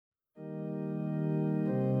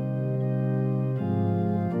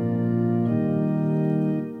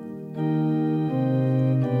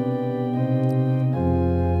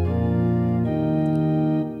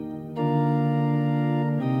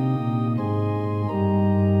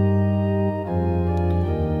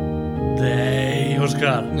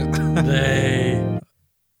Óskar. Nei.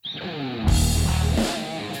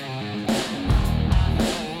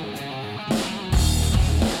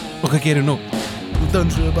 Og hvað gerir nú?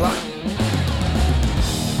 Dönsuðu bara.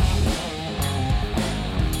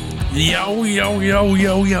 Já.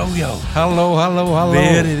 Halló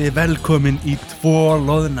Verið þið velkomin í tvo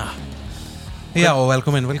loðna. Já,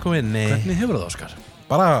 velkomin Hvernig hefur það, Óskar?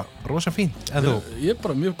 Bara rosa fínt, en þú? Ég er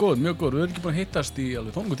bara mjög góð. Við erum ekki búin að hittast í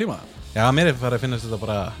alveg þóngu tíma. Já, mér er farið að finnast þetta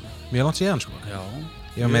bara mjög langt síðan, sko. Já.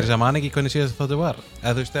 Ég var meira sem man ekki hvernig síðast þáttu var.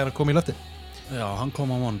 Eða þú veist, þegar hann kom í loftið. Já, hann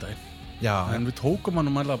kom á mánudaginn. Já. En við tókum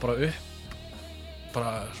hann mæla bara upp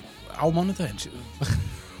bara á mánudaginn.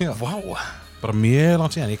 Já. Vá. Bara mjög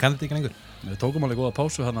langt síðan, ég kann þetta ekki lengur. Við tókum alveg góða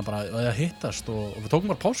pásu hann bara að hittast og við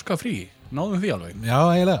tókum bara páskafrí. Náðum því alveg. Já,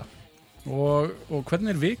 eiginlega. Og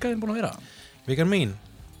hvernig er vikaðin búin að vera? Vikan mín,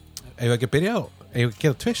 ef við ekki að byrja á, ef við ekki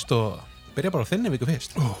gera tvist og byrja bara á þinni viku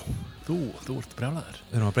fyrst. Þú ert brjálaður.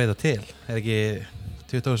 Við erum að breyta til. Er ekki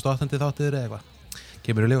 28. þáttur eða eitthvað?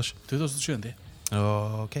 Kemur í ljós. 27.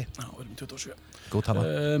 Ok. Já, við erum 27. Góð tala.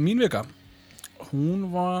 Mín vika, hún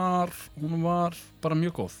var bara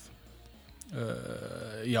mjög góð.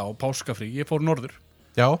 Já, páskafrí. Ég fór norður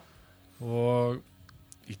Já. og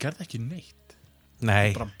ég gerði ekki neitt.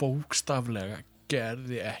 Nei. Bara bókstaflega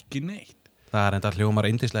gerði ekki neitt. Það er enda hljómar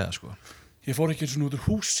yndislega, sko. Ég fór ekki svona út úr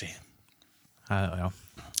húsi. Já.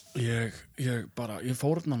 Ég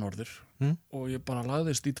fór þarna norður og ég bara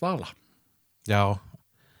lagðist í dvala. Já.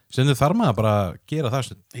 Stundum þarf maður bara að gera það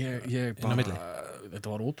stund. Ég Inn á milli.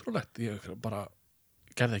 þetta var ótrúlegt. Ég bara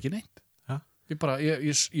gerði ekki neitt. Ja.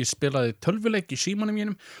 Ég spilaði tölvuleik í símanum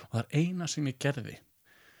mínum og það er eina sem ég gerði.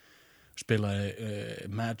 Spilaði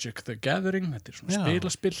Magic the Gathering, þetta er svona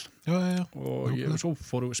spilaspill. Já. Og svo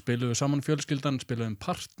spiluðu saman fjölskyldan, spiluðum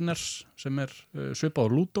Partners sem er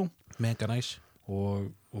svipað á Ludo. Mega nice.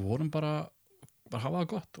 Og vorum bara hafa það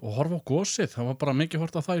gott og horfa á gosið. Það var bara mikið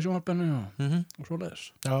hort á það í sjónvarpinu og svoleiðis.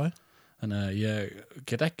 Já. Þannig að ég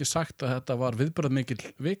get ekki sagt að þetta var viðburðarmikil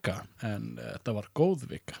vika, en þetta var góð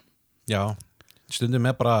vika. Já, stundum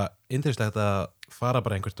er bara yndislegt að fara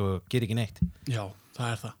bara einhvert og gera ekki neitt. Já, það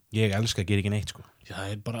er það. Ég elska að gera ekki neitt, sko. Já,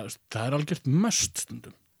 það er algjört mest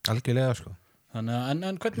stundum. Algjörlega, sko. Þannig að,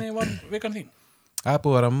 en hvernig var vikan þín? Það er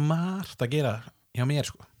búið að vera margt að gera hjá mér,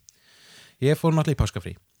 sko. Ég fór náttúrulega í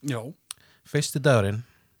páskafrí. Já. Fyrsti dagurinn,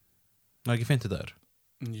 var ekki 5. dagur.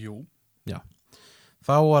 Jú. Já.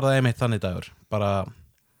 Þá var það einmitt þannig dagur. Bara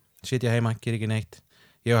sitja heima, gera ekki neitt.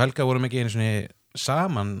 Ég og Helga vorum ekki einu svona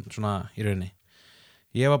saman svona í rauninni.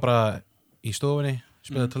 Ég var bara í stofunni,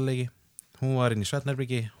 spilaði töluleiki. Hún var inn í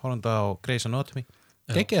svefnherbergi, horfandi á Grey's Anatomy.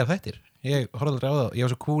 Geggjaðar þættir. Ég horfði aldrei á það. Ég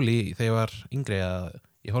var svo cool þegar ég var yngri að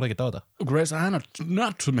ég horfði ekki á það. Grey's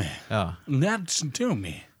Anatomy.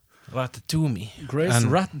 Já. Ratatouille. Grey's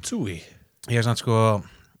Ratatouille. Ég er samt sko,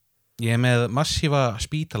 ég er með massífa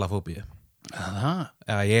spítalafóbíu.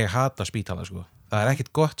 Já, ég hata spítala, sko. Það er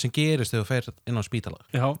ekkert gott sem gerist þegar þú fer inn á spítala.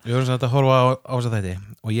 Já. Við vorum samt að horfa á þess að þetta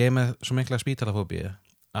og ég er með svo mikla spítalafóbíu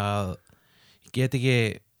að ég get ekki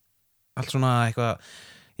allt svona eitthvað,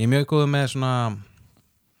 ég er mjög góð með svona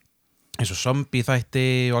eins og zombie þætti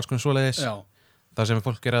og alls konar svoleiðis. Já. Það sem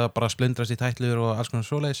fólk er að bara splundrast í tætlur og alls konar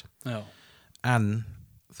svoleiðis. Já. En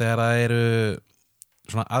þegar það eru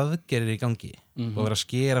svona aðgerðir í gangi og vera að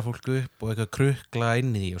skera fólk upp og eitthvað krukla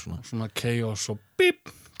inn í því og svona. Svona chaos og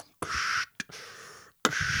bíp.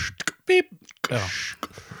 Bíp. Já,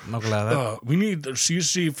 nákvæmlega það. We need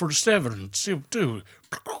CC for 7. C2.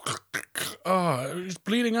 It's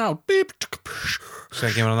bleeding out. Beep.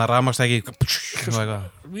 Sér kemur hann að rafmagstæki.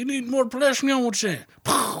 We need more plesnjómutsi.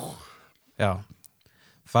 Já.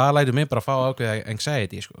 Það lætur mig bara að fá ákveða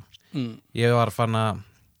anxiety, sko. Ég var fann að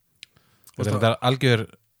þetta er algjör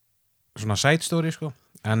svona side story, sko.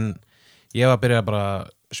 En ég var að byrja bara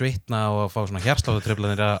að svitna og að fá svona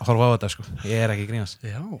hjartsláttutruflanir að horfa á þetta, sko. Ég er ekki að grínast.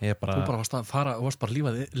 Já, þú bara varst bara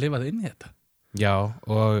lifað inn í þetta. Já,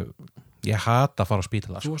 og ég hata að fara á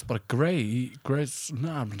spítala, Þú sko. varst bara Grey í Grey's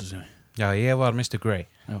Anatomy. Já, ég var Mr. Grey.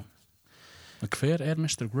 Já. En hver er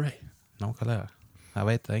Mr. Grey? Nákvæmlega. Það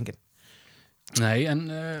veit það enginn. Nei, en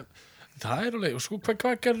það er alveg, sko,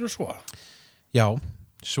 hvað gerður þú svo? Já,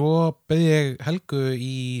 svo bauð ég Helgu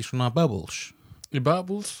í svona bubbles. Í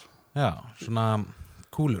Bubbles? Já, svona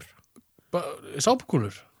kúlur.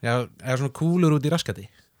 Sápukúlur? Já, eða svona kúlur út í raskati.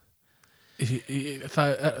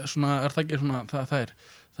 Það er svona, er það ekki svona, það er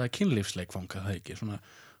kynlífsleikfanga, það er ekki,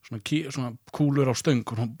 svona kúlur á stöng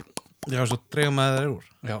og svona. Já, svo dreifum maður þeir úr.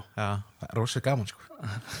 Já. Já, það er rosa gaman, sko.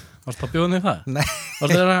 Varst það bjóðin í það? Nei.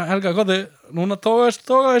 Varst það að Helga, gott núna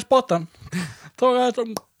tókaði spottan,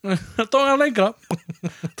 tókaði lengra,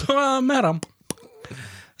 tókaði meira.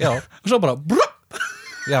 Já. Og svo bara,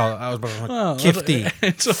 Já, það var bara svona kippt í.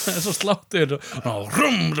 eins og sláttir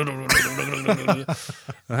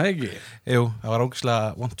það ekki Jú, það var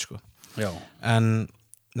ógeðslega vont sko. já, En,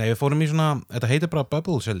 nei, við fórum í svona, þetta heitir bara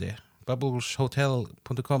Bubbles held ég,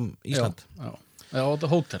 bubbleshotel.com Ísland. já, þetta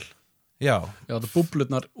er hótel Já, já, þetta er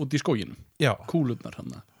búblurnar út í skóginum já, kúlurnar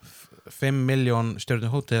hann 5 miljón stjörnu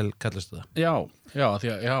hótel kallast það. já, því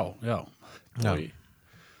að, já Já. Oj.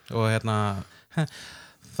 Og hérna,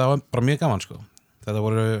 það var bara mjög gaman sko. Þetta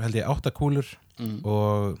voru, held ég, 8 kúlur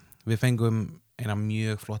og við fengum eina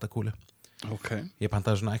mjög flotta kúlu. ok, Ég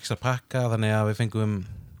pantaði svona ekstra pakka þannig að við fengum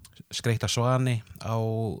skreita svani á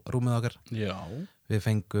rúmið okkar. já, Við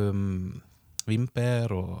fengum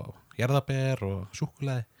vínber og jarðaber og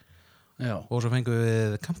súkkulaði já, og svo fengum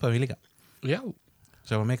við kampavín líka já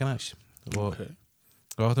sem var mega næs og ok.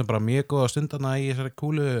 við áttum bara mjög góða stundana í þessari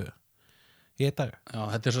kúlu í einn dag. Já,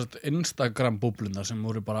 þetta er svona Instagram búblunar sem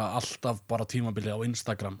voru bara alltaf bara tímabili á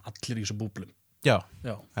Instagram, allir í þessu búblum. Já,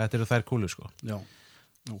 Já, þetta eru þær kúlu sko. já,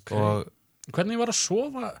 ok. Og Hvernig var að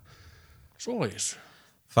sofa í þessu?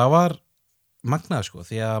 það var magnað sko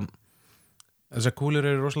því að þessar kúlur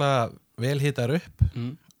eru rosalega vel hitar upp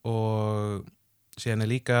og síðan er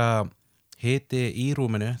líka hiti í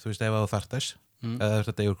rúminu, þú veist ef að þú þarft eða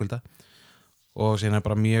þetta er úrkulda og síðan er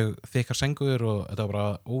bara mjög þykkar sengur og þetta var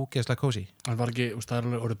bara ógeðslega kósí. Það var ekki, það er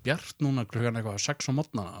alveg orðið bjart núna klukkan eitthvað 6 á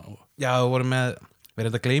morgnana og... Já, við vorum með, við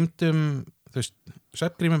reynda gleymdum þú veist,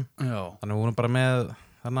 svefngrímum Já, þannig við vorum bara með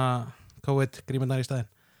þannig COVID-grímundar í staðinn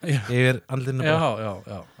já, yfir andlinu bara.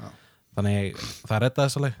 já. Þannig það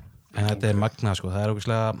reddaðist alveg en þetta er magnað sko, það er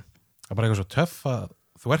ógeðslega það er bara eitthvað svo töff að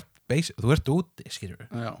þú ert úti, skilur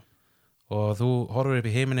við Já, og þú horfur upp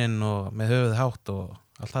í heiminin og með höfuð hátt og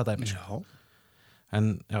allt það dæmi sko. já.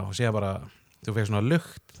 En já, síðan bara þú fekk svona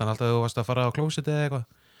lukt, þannig alltaf þú varst að fara á klósiti eða eitthvað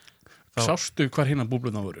Sástu hvar hinna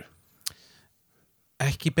búblunar voru?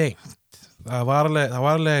 ekki beint, það var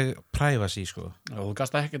alveg privacy sko. Já, þú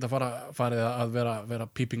gast ekkert að farið að vera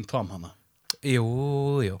peeping Tom hana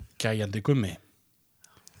Jú Gæjandi gummi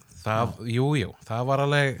Jú, það var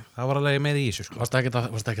alveg með í þessu sko. Varst ekki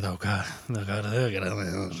að hvað er þau að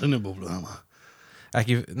gera sunnubúblu hana?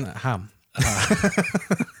 Ekki,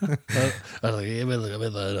 Það ekki, ég veit ekki að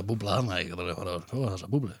það er að búbla hana ekki að fara að sofa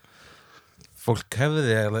þessa búblu fólk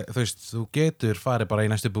hefði, þú veist, þú getur farið bara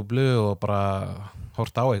í næstu búblu og bara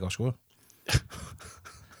hort á eitthvað sko.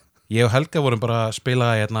 Ég og Helga vorum bara að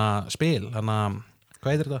spila spil,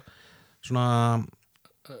 hvað heitir þetta? Svona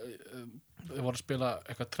Ég var að spila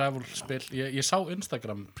eitthvað travel spil ég sá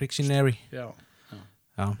Instagram Pictionary. Já,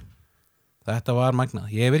 Þetta var magnað.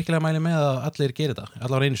 Ég er virkilega mæli með að allir gera þetta,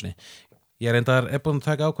 allar einu sinni. Ég er búin að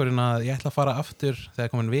taka ákvörðin að ég ætla að fara aftur þegar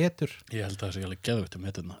komin vetur. ég held að það sé alveg geðvægt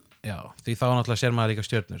veturna Já, því þá náttúrulega sér maður líka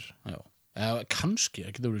stjörnur. Já, eða kannski,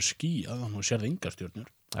 það getur verið skýjað þannig að þú sérði engar stjörnur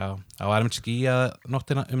Já, það var einmitt skýjað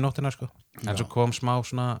nóttina sko. En svo kom smá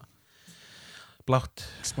svona blátt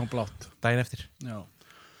smá blátt daginn eftir. Já.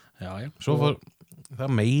 Svo fór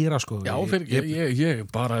það meira sko. Já, ég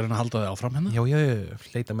bara er að halda þig áfram hérna Já, ég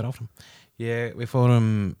leita mér áfram. Við fórum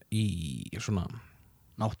í svona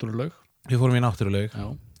Náttúrulaug Við fórum í náttúrulaug. Já,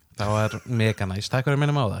 Það var mega næst. Takk fyrir að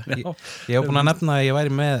minnum á það. Já. Ég hef búin að nefna að ég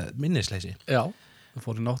væri með minnisleysi. já Við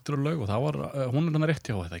fórum í náttúrulaug og það var hún er hann rétt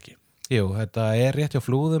hjá þetta ekki Jú, þetta er rétt hjá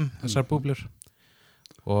Flúðum, þessar búblur.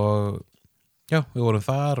 Og já, við vorum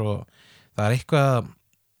þar og það er eitthvað,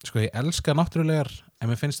 sko, ég elska náttúrulegar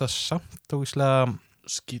en mér finnst það samt ógeðslega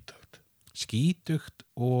skítugt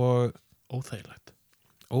og óþægilegt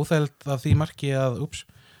af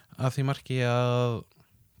því marki að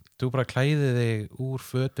þú bara klæðið þig úr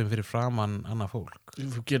fötum fyrir framann annað fólk.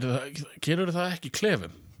 Þú gerur það ekki í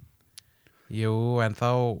klefum? Jú, en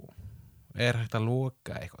þá er hægt að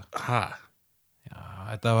loka eitthvað. Ha? Já,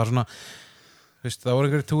 þetta var svona, þú veist, það voru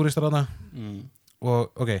einhverjir túristar þarna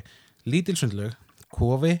og, ok, lítil sundlaug,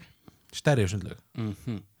 kofi, stærri sundlaug.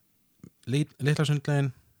 Litla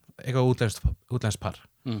sundlaugin, eitthvað útlenskt par.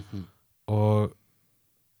 Og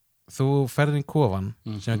þú ferðin kofan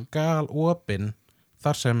sem er gal opinn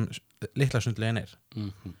þar sem litla sundlaugin er.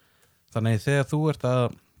 Þannig þegar þú ert að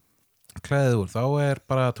klæðið úr, þá er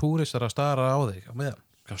bara túristar að stara á þig á meðan.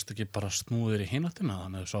 Gastu ekki bara snúðir í hináttina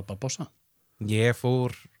þannig að þú sá bara bossa? Ég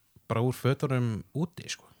fór bara úr fötunum úti,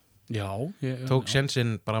 sko. Já. Tók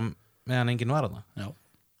sénsinn bara meðan enginn var þarna. Já.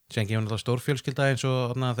 Sér gefur náttúrulega stórfjölskylda eins og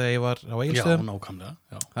þarna þegar ég var á Egilsstöðum. Já, nákvæmlega.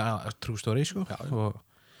 Já. Það er true story, sko. Já. Og,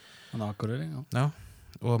 Þannig að Akureyri, já. Já,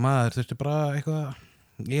 og maður þurfti bara eitthvað,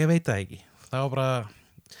 ég veit það ekki. Það var bara,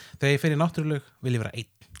 þegar ég fer í náttúruleg vil ég vera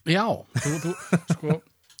einn. Já, sko,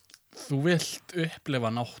 þú vilt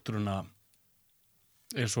upplifa náttúruna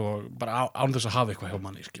eins og bara án þess að hafa eitthvað hjá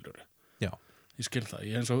manni, skilur. Já. Ég skil það,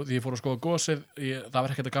 eins og því ég fór að skoða gósið, það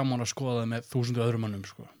var ekkert gaman að skoða það með 1000 öðrum mönnum,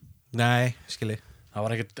 sko. Nei, skilji. Það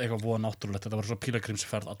var ekkert eitthvað voða náttúrulegt, þetta var svo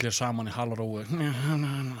pílagrímsferð, allir saman í halarói,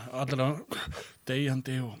 allir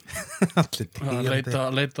deyjandi og Allir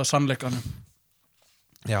leita sannleikanum.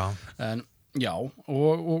 Já. En já,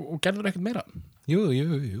 og gerður ekkert meira? Jú.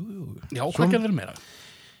 Já, hvað gerður meira?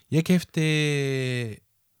 Ég keypti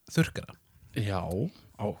þurrkara. Já,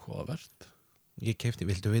 áhugavert. Ég keypti,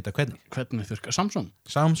 viltu vita hvernig? Hvernig þurrkari? Samsung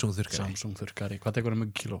Samsung þurrkari, hvað tekur það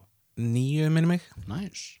mjög kíló? 9 minni mig.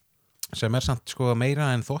 Nice. Sem samt sko meira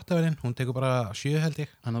en þvottavélin. Hún tekur bara 7 held ég.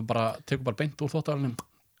 Þannig að tekur bara beint úr þvottavélinum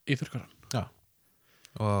í þurrkaran. Já.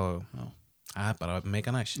 Og það bara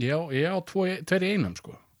mega næs. Já, ég á tveir í einum,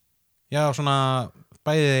 sko. Já, svona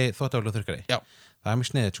bæði þvottavél og þurrkari. Já. Það mjög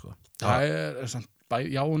sniðið, sko. Það samt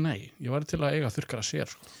já og nei. Ég var til að eiga þurrkara sér,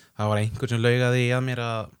 sko. Það var einhver sem laugaði í að mér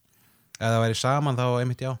að ef það væri saman þá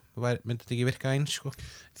einmitt myndi þetta ekki virka eins, sko.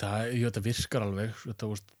 Þetta virkar alveg.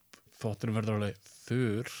 Þvotturinn verður alveg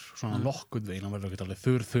þurr, svona nokkuð veginn, hann verður ekki alveg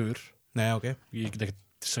þurr. Nei, ok. Ég get ekki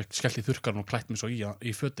skellt í þurrkarinn og klætt mig svo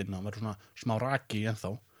í fötin, hann verður svona smá raki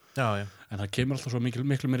ennþá. Já. En það kemur alltaf svo miklu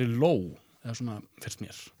meiri ló, eða svona fyrst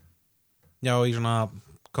mér. Já, í svona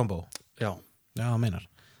kombo. Já, meinar.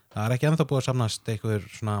 Það er ekki ennþá búið að samnast einhver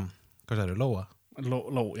svona, hvað það eru, lóa?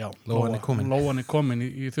 Lóan er komin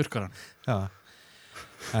í þurrkaran. Já.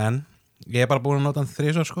 En ég er bara búin að nota hann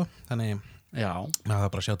 3 svo, sko. Þannig maður það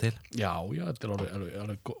bara að sjá til. Já, þetta er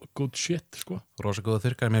alveg good shit, sko. Rosa góða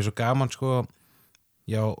þurrkari, mér er svo gaman, sko.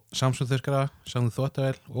 Já, Samsung þurrkara, Samsung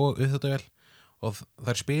þvottavél og uppþvottavél og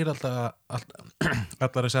þær spila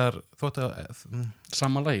allar þessar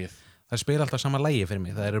Sama lagið. Þær spila alltaf sama lagi fyrir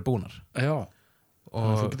mig, það eru búnar. Já.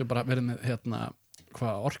 Og þú getur bara verið með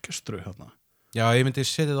orkestru hérna. Já, ég myndi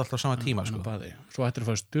setja þetta alltaf á sama tíma, sko. Svo ættir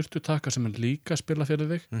að fá styrtutaka sem er líka að spila fyrir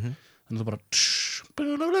þig. Þannig að þú bara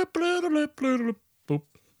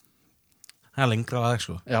Það er lengra lag,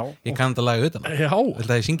 sko. Já. Ég kann þetta lag utan. Já.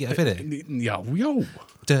 Viltu að ég syngi það fyrir þig? Já.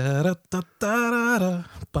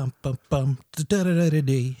 Bam bam bam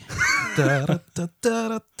da-da-da-da-da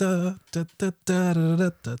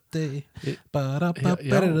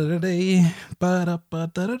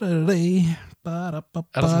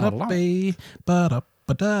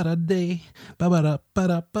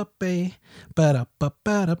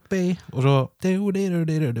og svo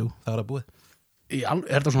það var að búið. Er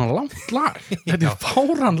þetta svona langt lag? Þetta er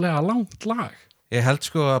fáránlega langt lag. Ég held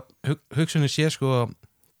sko að hugsunin sé sko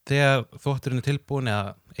þegar þvotturinn er tilbúin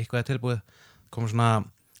eða eitthvað er tilbúið komur svona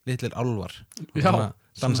litlir álfar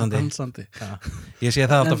dansandi. Já. Ég sé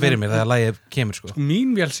það alltaf fyrir mér þegar lagið kemur sko.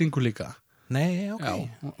 Mín vél syngur líka. Nei, ok. Já,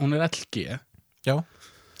 hún er LG. Já,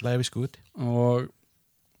 lagið visku út. Og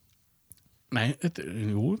nei, þetta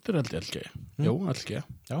er LG. Jú, LG.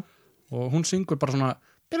 Já. Og hún syngur bara svona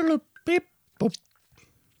bip, búp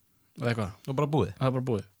eða eitthvað. Og bara búið. Það er bara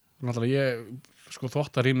búið. Náttúrulega ég, sko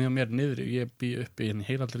þvottarýmið á mér niðri, ég bý uppi í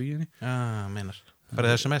heilaldri í henni. Já, meinar.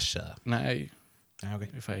 Bara SMS eða? Nei, okay.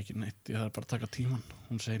 Ég fæ ekki neitt, ég þarf bara að taka tíman.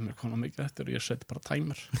 Hún segir mér konar mikið eftir og ég seti bara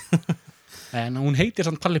tæmur. En hún heitir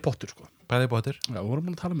samt Palli Pottur, sko. Palli Pottur? Já, við vorum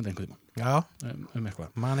búin að tala með það einhvern tímann. Já. Eitthvað.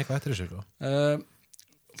 Man eitthvað eftir þessu, sko.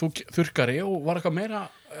 Þú þurrkari og var eitthvað meira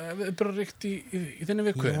viðburðaríkt í þinni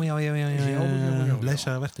viku? Já.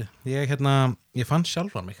 Leysa vertu. Ég fann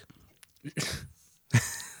sjálfan mig.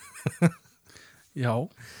 Já.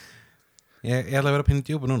 Ég ætla að vera pínu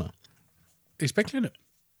djúpu núna. Í speklinu?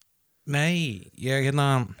 Nei, ég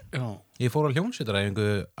fór á hljómsveitaræfingu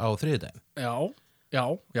á þriðjudaginn. Já,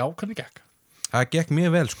 hvernig gekk? Það gekk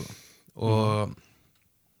mjög vel, sko. Og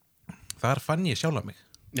þar fann ég sjálf mig.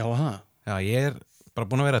 Já, það? Já, ég er bara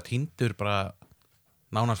búin að vera týndur bara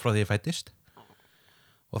nánast frá því ég fættist.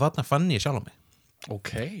 Og þarna fann ég sjálf mig.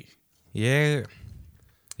 Ok. Ég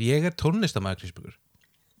er tónlistamæður, Kristbjörgur.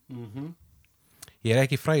 Ég er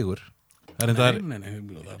ekki frægur. Nei, það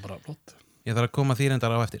er bara flott. Ég þarf að koma því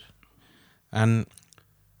reyndar á eftir.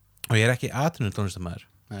 Og ég er ekki atvinnur tónlistamæður.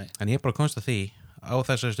 Nei. En ég bara komst að því á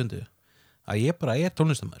þessari stundu að ég bara er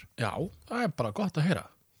tónlistamæður. Já, það er bara gott að heyra.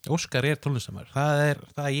 Óskar er tónlistamæður. Það er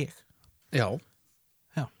ég. Já.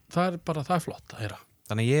 Það er flott að heyra.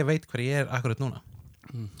 Þannig ég veit hver ég er akkurat núna.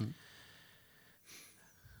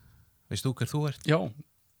 Veist þú hver þú ert? Já.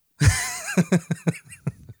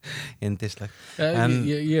 Indislegt.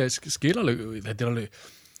 Ég skil alveg, þetta er alveg,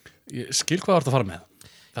 ég skil hvað það ert að fara með.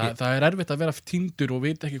 Það er erfitt að vera týndur og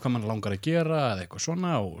vita ekki hvað mann langar að gera eða eitthvað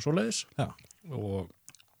svona og svoleiðis. Já. Og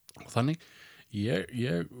þannig,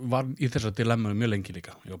 ég var í þessa dilemma mjög lengi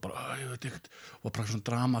líka. Ég var bara, ég veit ekkert, og bara svona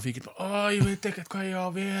dramafíkil, ég veit ekkert hvað ég á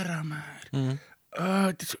að vera með.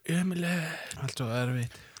 Þetta er svo ömurlegt. Allt svo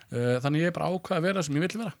erfitt. Þannig ég bara ákvað að vera sem ég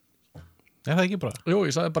vill vera. Er það ekki bara? Jú,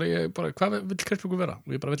 ég sagði bara, hvað vill Kristbjörgur vera? Og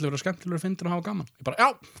ég bara vill vera skemmtilegur, fyndin og hafa gaman. Ég bara, já,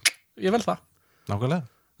 ég vel það. Nákvæmlega,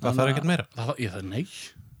 það þarf ekkert meira. Nei.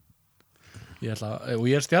 Og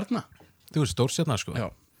ég er stjarna. Þú er stórstjarna, sko. Já.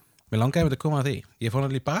 Mér langaði með að koma að því. Ég fór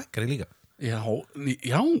allir í bakari líka. Já.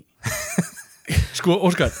 Sko,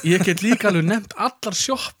 Óskar, ég get líka alveg nefnt allar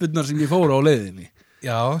sjoppurnar sem ég fóru á leiðinni.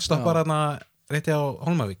 Já, stoppar hérna rétti á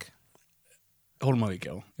Hólmavík. Hólmavík,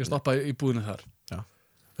 já. Ég stoppaði í búðinu þar.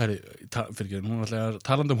 Fyrir hún var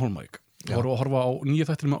talandi Hólmavík. Ég voru að horfa á nýja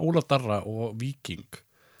þættir með Óla Darra og Víking.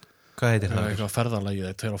 Hvað heitir það? Eitthvað ferðalagið,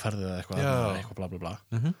 tveir á ferðið eða eitthvað bla bla bla.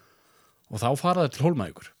 Og þá faraði til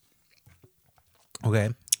Hólmavíkur. Ok.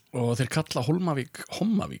 Og þeir kalla Hólmavík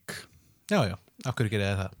Hommavík. Já, af hverju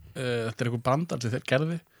gerir það? Þetta er einhver brandar sem þeir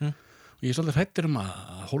gerði. Og ég er svolítið hrættur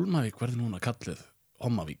að Hólmavík verði núna kallið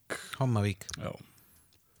Hommavík. Hommavík. Já.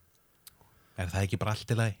 Er það ekki bara allt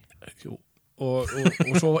í lagi? Jú. Og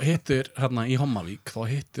svo hittir hérna í Hommavík, þá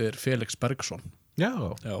hittir Felix Bergsson. Já.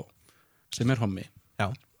 Sem er hommi.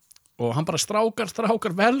 Já. Og hann bara strákar,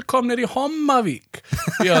 velkomnir í Hommavík.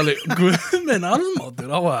 Ég alveg, guðminn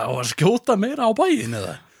almáttur á að skjóta meira á bæinn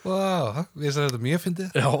eða. Vá, við sagðum þetta mjög fyndið.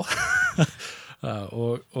 Já.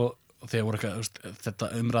 Og þegar voru eitthvað, þetta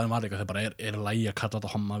umræðum var eitthvað, þegar bara er lægi að kalla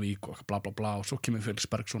þetta Hommavík og bla bla bla og svo kemur Felix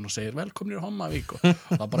Bergsson og segir velkomnir í Hommavík og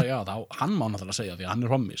það bara, já, hann má náttúrulega segja því að hann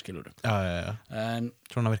er hommi, skilur. Já. En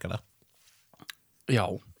svona virkar það. Já,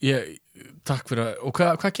 takk fyrir og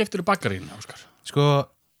hvað keyptirðu í bakaríinu, Óskar? Sko,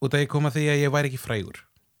 út að ég kom að því að ég væri ekki frægur.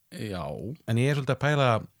 Já. En ég er svolítið að pæla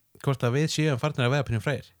hvort að við séum farnir að veða pínum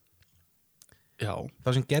frægir. Já.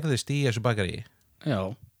 Það sem gerðist í þessu bakaríi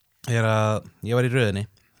er að ég var í röðinni.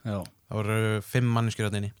 Já. Það voru 5 manneskjur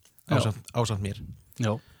þarna inni ásamt mér.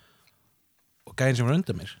 Já. Og gæinn sem var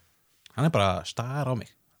undan mér, hann er bara að stara á mig.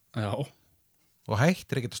 Já. Og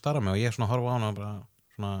hættir ekkert að stara á mig og ég svona horfa á hann og bara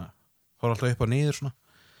svona horfa alltaf upp og niður svona.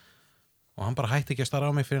 Og hann bara hætti ekki að stara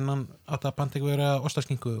á mig fyrir hann átti að panta eitthvað vera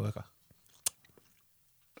ostaskingu og eitthvað.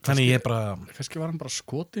 Þannig ég bara... Kannski var hann bara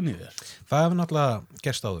skotin í þér. Það hefur náttúrulega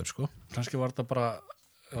gerst áður, sko. Kannski var þetta bara...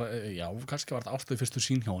 Já, kannski var þetta ástöðu fyrstu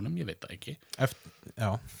sín hjá honum, ég veit það ekki. Já,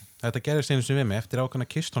 þetta gerist einu sem við mig. Eftir ákvæmna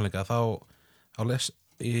kisstónleika þá á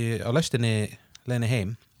lestinni leiðinni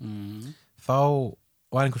heim þá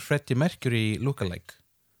var einhver Freddie Mercury lookalike.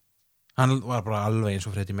 Hann var bara alveg eins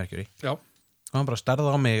og Freddie Mercury. Já. Og hann bara starði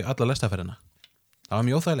á mig alla lestaferðina. Það var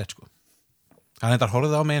mjög óþægilegt, sko. Hann endar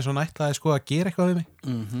horfði á mig eins og hann ætlaði, sko, að gera eitthvað við mig.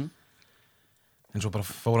 En svo bara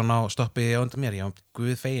fór hann á stoppi á undan mér. Ég var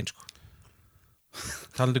guð fegin, sko.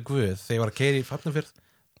 Talandi guð, þegar ég var að keyra í Hafnarfjörð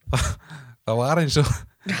það var eins og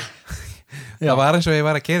það var eins og ég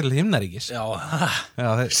var að keyra til himnaríkis. Já,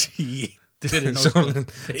 Sýttir fyrir sólin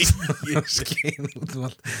skein út um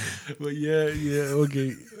allt. Ok,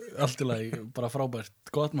 allt í lagi, bara frábært,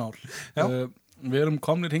 gott mál. Við erum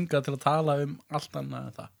komnir hingað til að tala allt annað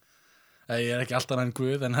en það. Ég er ekki allt annað en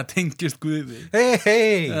guð, en það tengist guði.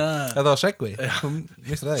 Hei, þetta var segvi.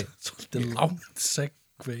 Mistur það því? Svolítið langt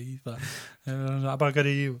segvi í það.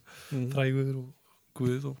 Bakari og frægur og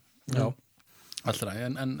guð og allt það.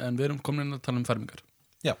 En við erum komin að tala fermingar.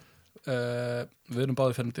 Já. Við erum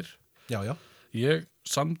báðir fermdir. Já. Ég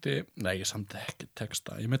samdi ekki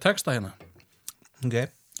texta. Ég er með texta hérna. Ok.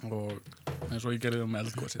 Og eins og ég gerði með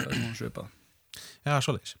eldgósi, það er svona svipað. Já,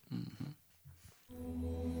 svoleiðis.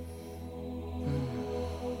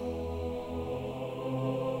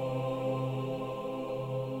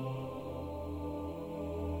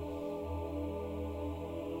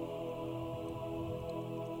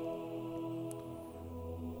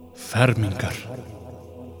 Fermingar.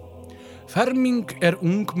 Ferming er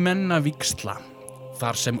ungmenna vígsla,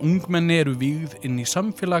 þar sem ungmenni eru vígð inn í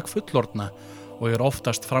samfélag fullorðna og er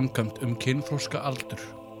oftast framkvæmt kynþroska aldur.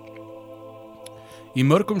 Í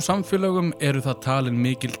mörgum samfélögum eru það talin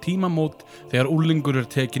mikil tímamót þegar unglingur er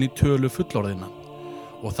tekin í tölu fullorðina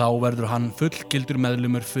og þá verður hann fullgildur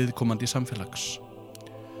meðlimur viðkomandi samfélags.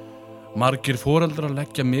 Margir foreldrar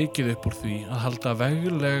leggja mikið upp úr því að halda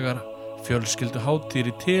veglegar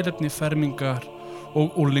fjölskylduhátíðir í tilefni fermingar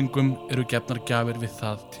og úlingum eru gefnar gjafir við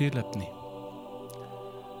það tilefni.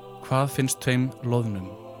 Hvað finnst tveim loðnum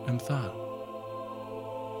það?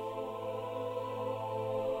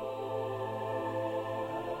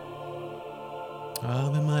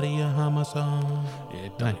 Ave Maria Hamasa.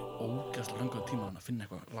 Ég er ógæslega langur tíma að finna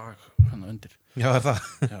eitthvað lag hann undir. Já, það.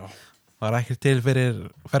 Já. Var ekki til fyrir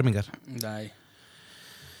fermingar? Nei.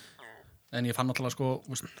 En ég fann alltaf sko,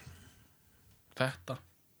 þetta.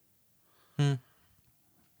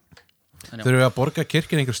 Þurfum við að borga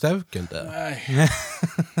kirkjunni einhver stefgjöld? Nei.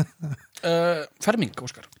 Ferming,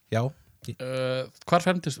 Óskar. Já. Hvar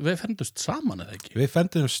fermdust, við fermdust saman eða ekki? Við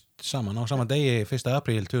fermdumst saman á sama degi 1.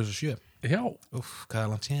 apríl 2007. Já, Hvað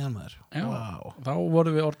er langt síðan maður? já. Vá. Þá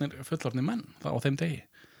vorum við fullorðnir menn þá á þeim degi.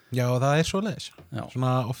 Já, það er svoleiðis. Já.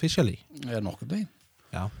 Svona officially. Er nokkuð degi.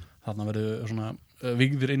 Já. Þarna verður svona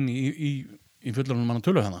vigðir inn í fullorðnum manna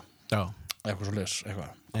tölu hana. Já. Eitthvað svo les,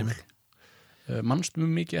 eitthvað. Einmitt. Manstu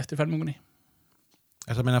mjög mikið eftir fermingunni?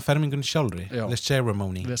 Er það að meina fermingunni sjálfri? Já. The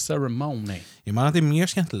ceremony. The ceremony. Ég man að þetta er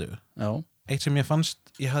mjög skemmtilegu. Já, Eitt sem ég fannst,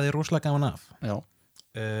 ég hafði rosalega gaman af. já,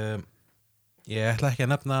 Ég ætla ekki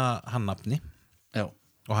að nefna hann nafni já.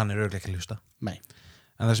 og hann er örugglega ekki að hlusta. Nei.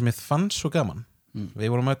 En það sem ég fannst svo gaman, Mm. við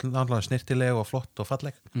vorum öll náttúrulega snirtileg og flott og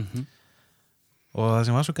falleg Mhm. og það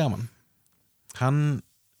sem var svo gaman, hann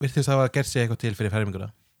virtist að hafa gert sig eitthvað til fyrir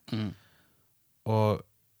ferminguna Mm. og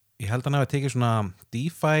ég held að hann hafi tekið svona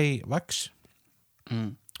DeFi wax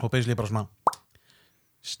Mm. og basically bara svona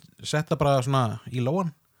setta bara svona í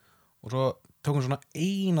lóan og svo tók hann svona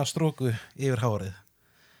eina stróku yfir hárið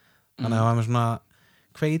þannig að það var með svona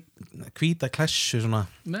hvíta klessu svona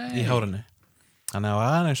Nei. í hárinu þannig að það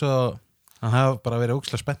var eins og hann hafi bara verið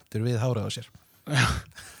ókslega spenntur við hárið á sér.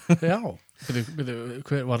 Já.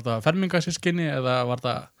 Hver, var það fermingasískinni eða var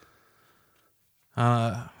það...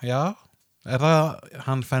 Já, er það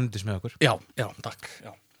hann fermdist með okkur? Já, takk.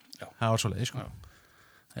 Já, Það var svoleiði, sko.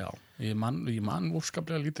 já. Ég man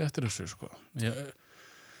úrskaplega lítið eftir þessu, sko. Já.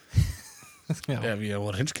 Ef ég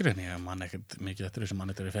var hinskirinn, ég man ekkert mikið eftir þessu mann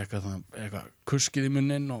eftir ég fekk eitthvað kuskið í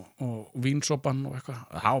munnin og vínsopan og eitthvað.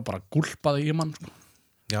 Það var bara gúlpaði í mann, sko.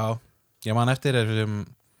 Já, ég man eftir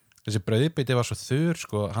þessi brauðbiti var svo þurr,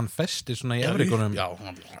 sko, hann festi svona í efrikunum. Já,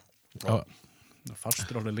 hann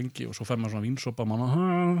fastur alveg lengi og svo fer maður svona vínsopa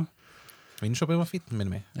mann. Vínsopið var fínt,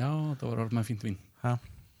 minni mig. Já, það var orðið með fínt vín. Ha.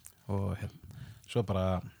 Og svo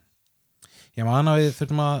bara ég man að við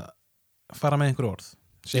þurfum að fara með einhver orð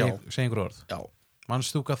segja einhver orð. Já.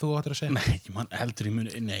 Manst þú hvað þú áttir að segja? Nei, mann heldur í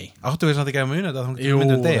muni, nei. Áttu við samt ekki að muna þetta þá Jú,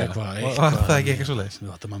 myndum deyja? eitthvað. Var það ekki eitthvað svoleiðis?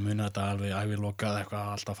 Við áttum að muna þetta alveg ævilokað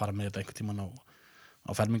eitthvað, alltaf fara með þetta einhvern tímann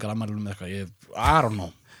á fermingaramælunum eða eitthvað, I don't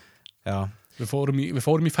know. Já, Við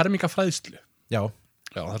fórum í fermingafræðslu. já,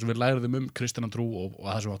 Já, þar sem við læriðum kristna trú og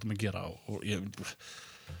það sem við áttum að gera og ég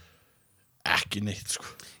ekki neitt, sko.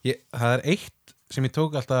 það er eitt sem ég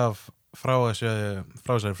tók alltaf frá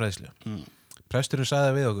þessari fræðslu. Mm. Presturinn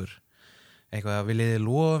sagði við okkur eitthvað, viljið þið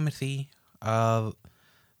lofa mér því að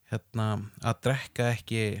að drekka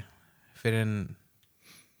ekki fyrir en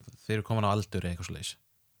þeir eru komin á aldur eða eitthvað svoleiðis.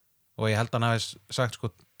 Og ég held að hann hafi sagt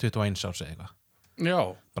sko 21 árs eða eitthvað. Já.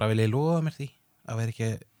 Bara viljið þið lofa mér því að vera ekki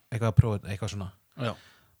eitthvað að prófa eitthvað svona. Já.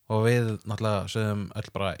 Og við náttúrulega sögðum öll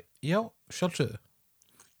bara já, sjálfsögðu.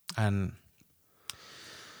 En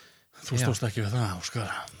Þú stóðst ekki við það,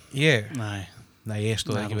 Óskar. ég Nei, ég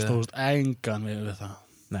stóð ekki við það. Þú stóðst engan við það.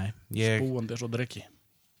 Nei, Spúandi svo drikki.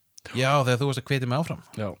 já, þegar þú varst að hvetja mig áfram.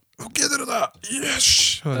 Já. Þú getur þetta, yes!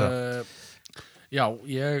 Já,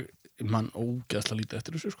 ég man ógeðslega lítið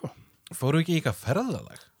eftir þessu, sko. Fórum við ekki í eitthvað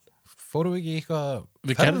ferðalag? Fórum við ekki í eitthvað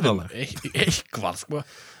Við gerðum ferðalag? eitthvað, sko.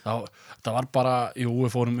 Það var bara, við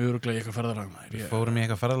fórum örugglega í eitthvað ferðalag. Fórum í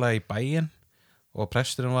eitthvað ferðalag í bæinn og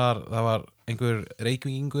presturinn það var einhver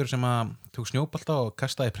reykvíkingur sem að tók snjóbalta og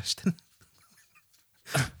kastaði prestin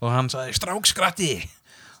og hann sagði strákskratti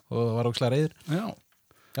og var ókslega reiður. Já.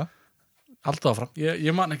 Já. Alltaf áfram.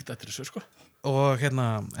 Ég man ekkert eftir þessu, sko. Og þetta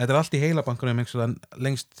er allt í heilabankunum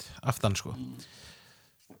lengst aftan, sko.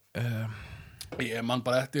 Ég man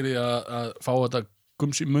bara eftir því að fá þetta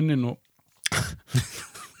gums í munnin og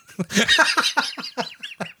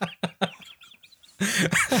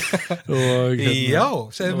og Já,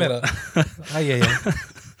 segðu mér það.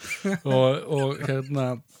 og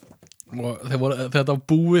þetta var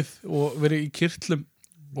búið og verið í kirtlum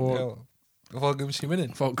og fá gums í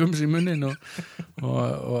munnin. fá gums í munnin og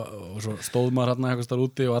svo stóð maður hérna eitthvað starf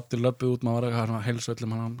úti og allir löpuð út, maður var eitthvað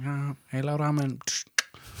heilsvöllum heila ramen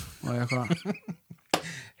og eitthvað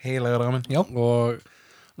Heilagur ramen, já. og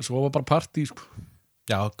svo var bara partí, sko.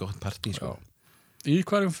 Já, gott partí, sko. Í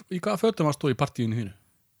hvaða fötum varst þú í partíinu hínu?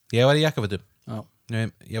 Ég var í jakkafötum. Já.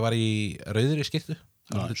 Ég var í rauðri skyrtu.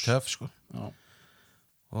 Það var töff, sko. Já.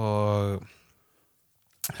 Og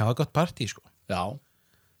það var gott partí, sko. Já.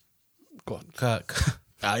 Gott.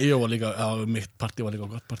 Hvað Já, mitt partí var líka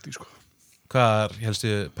gott partí, sko. er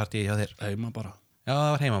helstu partí hjá þér? Heima bara. Já, það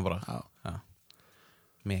var heima bara. Já.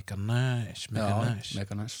 Mega næs.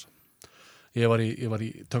 Mega næs. Ég var í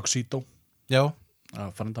Tuxedo Já,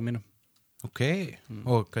 að frænda mínum. ok.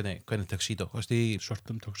 Og hvernig tuxedo? Varstu í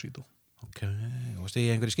Svörtum Tuxedo. Ok, varstu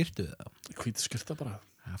í einhverju skyrtu? Hvít skyrta bara.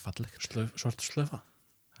 Já, falleg. Svört slöfa.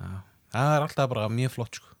 Já. Það er alltaf bara mjög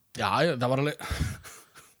flott, sko. Já, það var alveg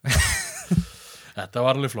Þetta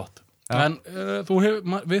var alveg flott. Já. En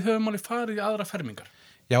við höfum alveg farið í aðra fermingar.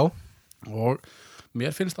 Já, Og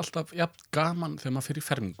mér finnst alltaf jafn gaman þegar maður fyrir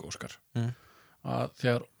fermingu, Óskar. Að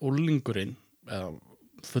þegar úlingurinn, eða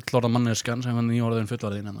fullorða manneskjan sem var nýorðin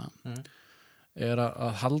fullorðin er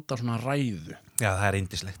að halda svona ræðu. já, það er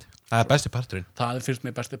yndislegt. Það er besti parturinn. Það er fyrst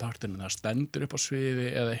mér besti partinn, það stendur upp á sviði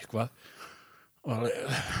eða eitthvað og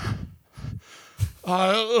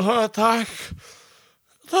takk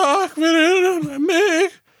fyrir mig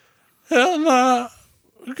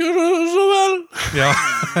gjörðu það svo vel. Já,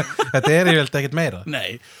 þetta er yfirleitt ekkert meira.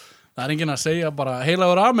 Nei, það er enginn að segja bara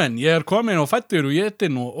heilagur amen, ég er komin og fættur og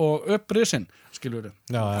étinn og upprisinn, skilur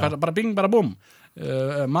Já. bara bing, bara búm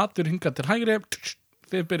matur hingað til hægri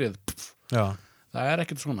þið byrjuð, Já, það er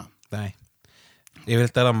ekkert svona. nei.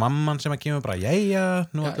 Yfirleitt er það mamman sem að kemur bara, jæja,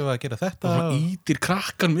 nú ætlum við að gera þetta. og svona ítir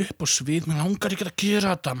krakkan upp á svið, mér langar ekki að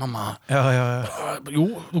gera þetta, mamma. Já. Jú,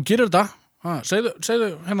 þú gerir þetta.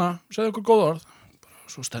 Segðu okkur góð orð.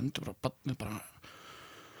 Svo stendur bara barnið bara.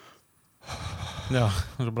 Já,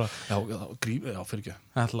 það er bara, Já, fyrir ekki.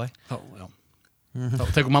 alltaf. Þá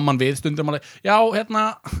tekur mamman við stundum alveg. Já, og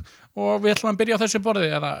við ætlum að byrja á þessu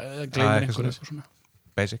borði eða gleymir eitthvað einhverju svoleiðis. svona.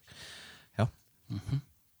 Basic. Já.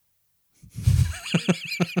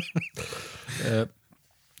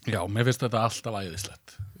 Já, mér finnst þetta alltaf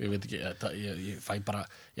æðislegt. Ég veit ekki, ég fæ bara,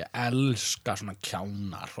 ég elska svona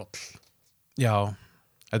kjánarhroll. Já,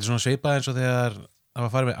 þetta er svona svipað eins og þegar það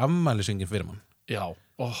var farið með afmælisöngin fyrir mann. Já,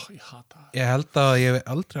 ég hata það. Ég held að ég hef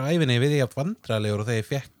aldrei á ævinni við ég að vandralegur og þegar ég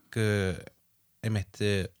fekk einmitt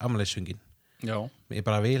afmælisöngin. Já. Ég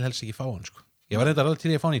bara vil helst ekki fá hann, sko. Ég var reyndar alveg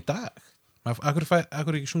til ég að fá hann í dag.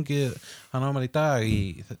 Akkur ekki sungið hann afmæli í dag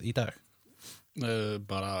í dag?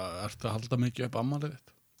 Bara, ertu að halda mikið upp afmælið þitt?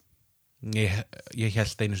 Ég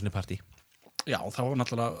held einu sinni partí. Já, þá var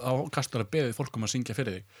náttúrulega, þá kastur að beðið fólk að syngja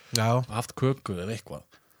fyrir þig. Já. Og haft köku eða eitthvað.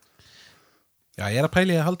 Já, ég er að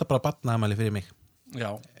pæli að halda bara barnaafmæli fyrir mig.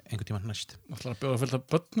 Já. Einhvern tímann næst. Náttúrulega að bjóða fullt af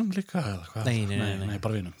börnum líka eða hvað? Nei,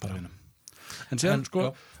 bara vinum. En síðan,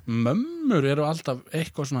 mömmur eru alltaf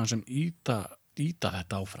eitthvað svona sem íta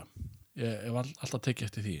þetta áfram. Ég hef alltaf tekið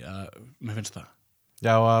eftir því að mér finnst það.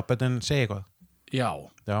 Já, að börnin segja eitthvað. Já,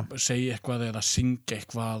 Já. segja eitthvað eða syngja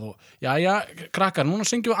eitthvað og já, krakkar, núna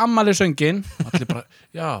syngjum við afmælisöngin. Allir bara,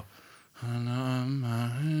 já.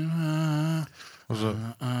 Og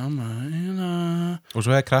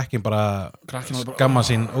svo er krakkin bara skamma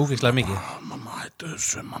sín ógeðslega mikið. Mamma, hættu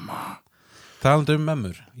þessu, mamma. Talandi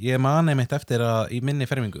mömmur, ég man einmitt eftir að í minni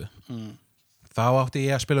fermingu þá átti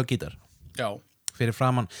ég að spila á gítar. Já. Fyrir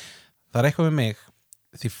framann, það er eitthvað við mig,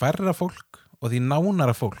 því færra fólk og því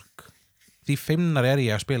nánara fólk, því feimnar er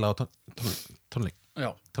ég að spila á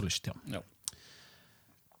tónlist. Já.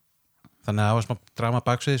 Þannig að það var smá drama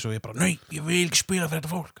baksviðis og ég bara, nei, ég vil ekki spila fyrir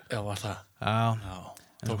þetta fólk. Já, var það? Já.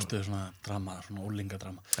 Tókstu þið svona drama, svona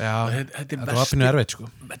ólingadrama. Já, þetta var pínu erfitt, sko.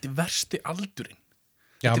 Þetta er versti aldurinn.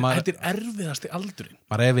 Já, þetta er erfiðasti aldurinn.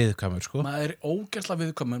 Maður er viðkvæmur, sko. Maður er ógeðslega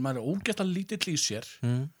viðkvæmur, maður er ógeðslega lítill í sér.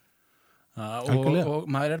 Algjörlega. Og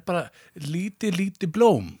maður er bara lítið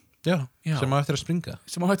blóm. Já, sem á eftir að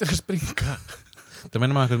springa. Það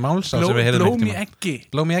minnum að einhvern málsá sem við heyrðum blóm í eggi.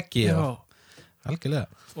 Blóm í eggi, já. Algjörlega.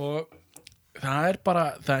 Og það er bara,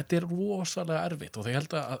 þetta er rosalega erfitt og ég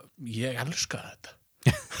held að ég elska þetta.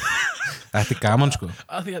 Þetta er gaman, sko.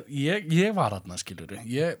 Af því að ég var þarna, skilur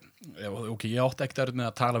ég átti ekkert erfitt með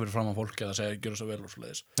að tala fyrir fram á fólki eða segja, gera svo vel og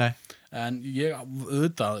svoleiðis. Nei. En ég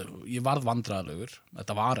varð vandræðalegur.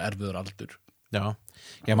 Þetta var erfiður aldur. Já,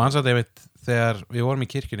 ég man satt einmitt þegar við vorum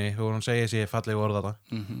í kirkjunni og hún segja þessi fallegu orð þarna.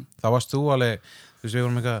 Þá varst þú alveg, þú veist, við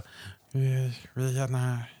vorum eitthvað við hérna,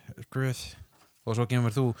 Guð, og svo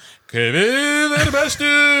kemur þú Guð er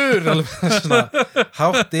bestur, alveg svona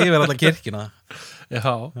hátt yfir alla kirkjuna. Já.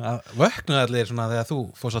 Vöknuðu allir svona þegar þú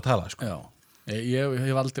fórst að tala, sko. Já, ég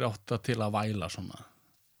hef aldrei átt að til að væla svona.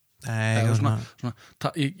 Nei, svona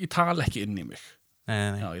ég tala ekki inn í mig.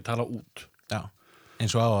 Nei. Já, ég tala út. Já,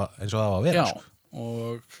 eins og á að vera, sko.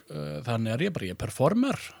 Og þannig er ég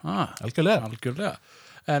performer. Algjörlega.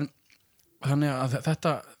 En þannig að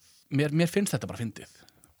þetta mér finnst þetta bara fyndið.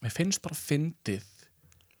 Mér finnst bara fyndið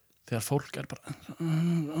þegar fólk er bara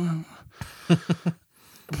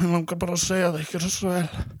mér langar bara að segja það ekki svo vel.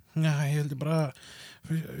 Já, ég vildi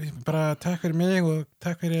bara takk fyrir mig og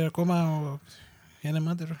takk fyrir að koma og hérna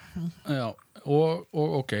maður. Já, og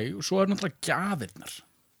ok, svo er náttúrulega gjafirnar.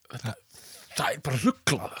 Það er bara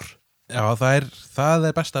rugglaðar. Já, það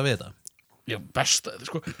er besta við þetta. Já, besta,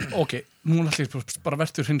 sko, ok, nú ætla ég bara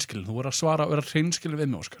verður hreinskilin. Þú voru að svara að vera hreinskilin við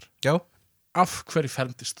mig, Óskar. Já. Af hverju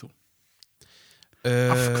fermdist þú?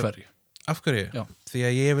 Af hverju? Af hverju? Já. Því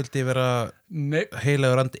að ég vildi vera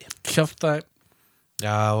heilagur andi. Kjaftaði,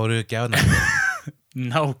 Já, voru gjafnar.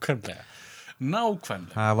 Nákvæmlega.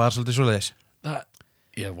 Það var svolítið svoleiðis.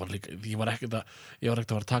 Ég var ekkert að fara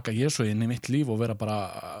að taka Jesú inn í mitt líf og vera bara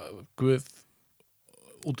Guð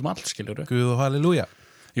út allt, skilurðu. Guð og halleluja.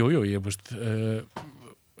 Jú, ég veist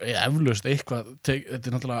eflaust eitthvað, þetta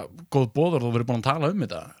er náttúrulega góð boður, þú verður búin að tala um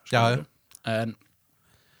þetta, skilurðu. En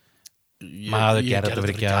maður gerði þetta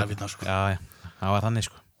fyrir gjafirnar, sko. Já, það var þannig,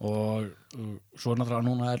 sko. Og svo náttúrulega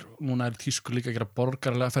núna er tísku líka að gera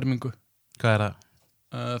borgarlega fermingu. Hvað er það?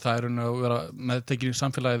 Það er að vera meðtekin í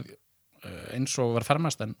samfélagið eins og vera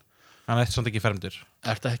fermast, en hann er samt ekki fermdur.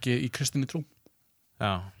 Ertu ekki í kristinni trú?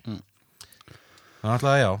 Já. Þannig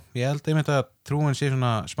að já, ég held einmitt að trúin sé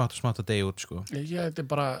svona smátt að deyja út, sko.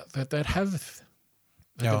 Þetta er hefð.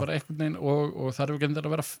 Þetta er bara einhvern veginn og það er ekki endur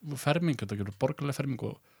að vera ferming, þetta er borgarlega ferming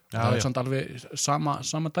og það er samt alveg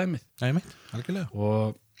sama dæmið. Nei, mitt, algjörlega.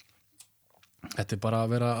 Og þetta er bara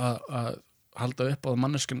að vera að halda upp að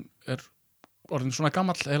manneskinn er orðin svona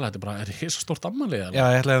gamall, eða þetta er bara, er það stórt afmælið? Já,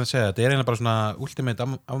 ég ætlaði að segja, þetta er eiginlega bara svona ultimate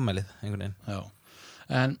afmælið, einhvern veginn. Já,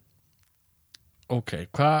 en ok,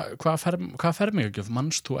 hvað fermingagjöf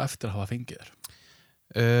manst þú eftir að hafa fengið þér?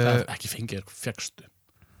 Ekki fengið þér, fékkstu?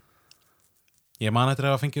 Ég man eftir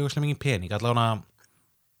að hafa fengið ógeðslega mikið pening, allavega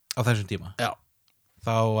á þessum tíma. Já.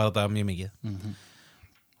 Þá var þetta mjög mikið.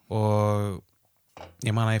 Og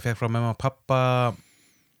ég man að ég fekk frá mamma og pappa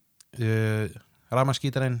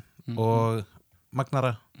rafmagnsgítarinn og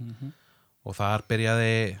magnara og þar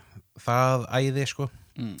byrjaði það æði, sko.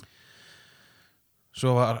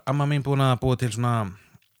 Svo var amma mín búin að búa til svona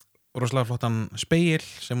rosalega flottan speil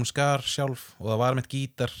sem hún skar sjálf og það var með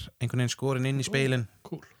gítar einhvern veginn skorinn inn í speilin.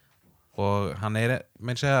 Cool. Og hann er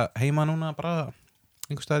með að segja heima núna bara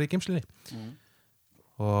einhvers staðar í geymslunni.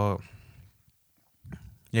 Og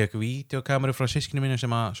ég hef vídeokameru frá systkinu mínu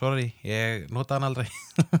sem að, ég nota hann aldrei.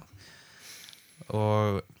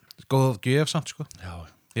 Og góð gjöf samt, sko. Já.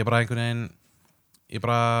 Ég bara einhvern veginn ég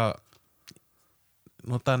bara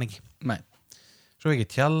nota hann ekki. Nei. Svo ekki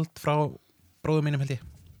tjald frá bróðum mínum, held ég.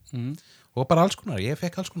 Og bara alls konar, ég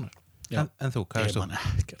fekk alls konar. En þú, hvað veist þú? Ég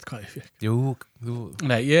man ekkert hvað ég fekk. Jú, þú...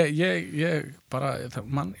 Nei, ég bara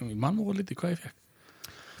mann og lítið hvað ég fekk.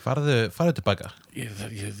 Farðu tilbaka. Ég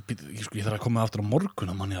þarf að koma aftur á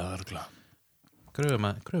morgun að manni að örgla. Gröfum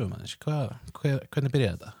aðeins, hvernig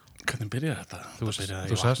byrjaði þetta? Hvernig byrjaði þetta? Þú byrjaði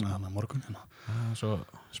ég vaknaði þannig morgun hérna. Svo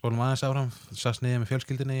spólum aðeins áfram, sast niður með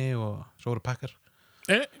fjölskyldinni og svo voru pakkar.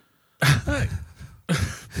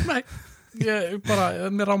 Nei, ég bara,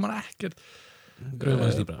 mér rámar ekkert. Gröfum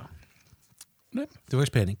aðeins dýbra. Nei. Þú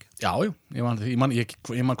veist pening? Já, ég man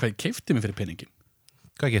hvað ég keifti mig fyrir peningin.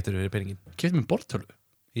 Hvað getur þú fyrir peningin? Keifti mig borðtölu.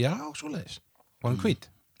 Já, svoleiðis. Var hann hvít?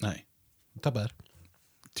 Nei. Tappaður.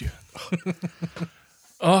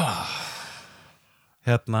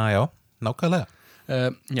 Hérna, já, nákvæmlega.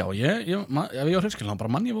 Já, ég var hreinskilin,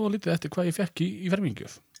 bara mann ég var lítið eftir hvað ég fekk í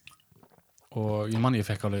fermingjöf. Og ég man ég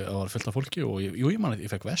fekk alveg að var fullt af fólki og ég man ég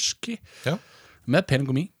fekk veski með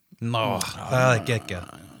peningum í. Það er geggjað.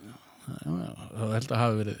 Það held að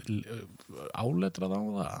hafa verið áletrað á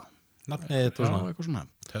það. Nafnið eitthvað svona.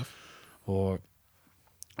 Töff. Og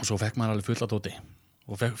svo fekk maður alveg fullt af dóti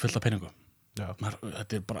og fekk fullt af peningum.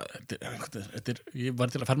 Þetta er bara, ég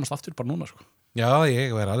var til að fermast aftur bara núna, sko. Já,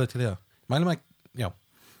 ég verði alveg til í það. Mælum að, já,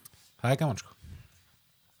 það er gaman, sko.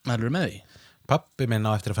 Mælur með því? Pabbi minn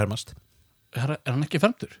á eftir að fermast. Er hann ekki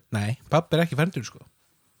fermdur? Nei, pabbi er ekki fermdur, sko.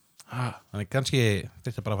 Þannig kannski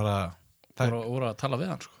þetta bara fara voru að tala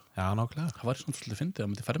við hann, sko. Já, nákvæmlega. Það var svona svolítið fyndið að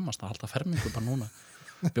myndi fermast að halda fermingu bara núna.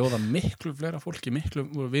 Bjóða miklu fleira fólki, miklu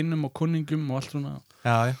vinnum og kunningum og allt svona.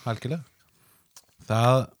 Já, algjörlega.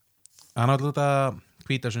 Hann átti þetta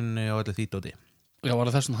hvítasunni og öllu þýtóti. Já,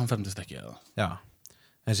 var það þess að hann fermdist ekki, eða? Já,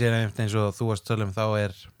 en síðan eins og þú varst tölum þá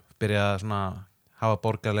byrjað svona hafa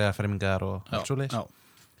borgarlega fermingar og allt svo leys.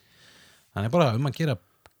 Þannig bara að gera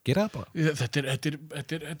það bara.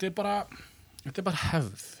 Þetta er bara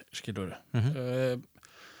hefð, skilur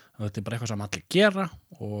þetta er bara eitthvað sem allir gera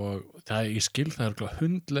og ég skil það er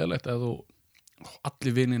hundlegilegt að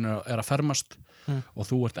allir vinnin er að fermast og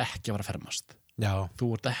þú ert ekki að fara að fermast. Já. Þú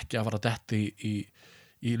ert ekki að fara að detti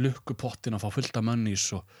í lukkupottin að fá fullt af mönnís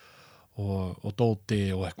og dóti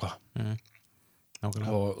og eitthvað.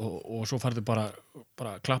 Og svo farðu bara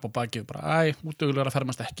klappa á bakið bara, útdögulegur að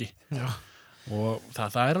fermast ekki. Já. Og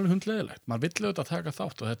það er alveg hundlegilegt. Maður vill auðvitað taka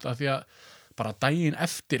þátt og þetta því að bara daginn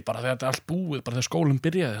eftir, bara þegar þetta er allt búið, bara þegar skólinn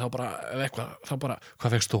byrjaði, þá bara, eða eitthvað, þá bara,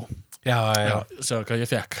 hvað fekkst þú? Já. Segðu hvað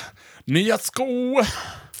ég fekk. Nýja skó!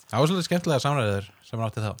 Það var svolítið skemmtilega samræður sem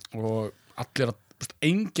átti þá. Og allir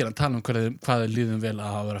enginn að tala hvað er líðum vel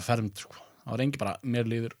að hafa verið fermd, sko. Það var enginn bara, mér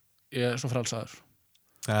líður, ég er svo frelsaður.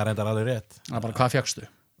 Það er reyndar alveg rétt. Það er bara, hvað fékkstu?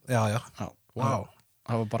 Já. Já, Vá.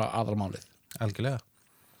 það var bara aðalmálið. Algjörlega.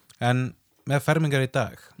 En með fermingar í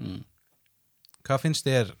dag, hvað finnst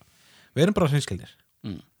þér, við erum bara hreinskilnir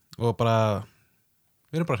og bara,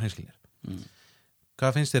 við erum bara hreinskilnir.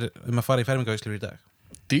 Hvað finnst þér að fara í fermingarveislur í dag?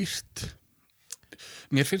 Dýrt.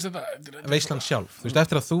 Mér finnst þetta... Veislan sjálf, þú veist,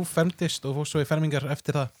 eftir að þú fermdist og fórst svo í fermingar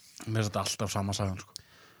eftir það. Mér finnst þetta alltaf sama sagan, sko.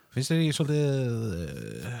 Finnst þér ekki svolítið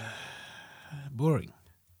boring?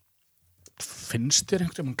 Finnst þér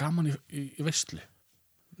einhvern veginn gaman í veislu?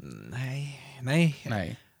 Nei.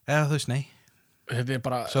 Eða þú veist, nei. Þetta er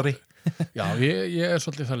bara... Sorry. Já, ég er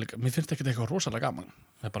svolítið það líka. Mér finnst ekki eitthvað rosalega gaman.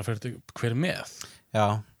 Það er bara fyrir hver með. Já.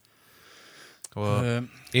 Og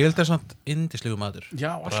ég vil það samt indislegu matur.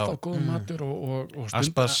 Já, alltaf góð matur og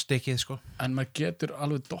aspaðstekið, sko. En maður getur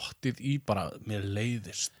alveg dottið í bara mér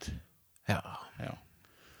leiðist. Já.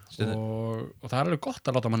 Og það er alveg gott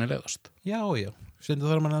að láta manni leiðast. Já. Stundu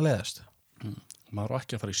þarf manni að leiðast. Maður á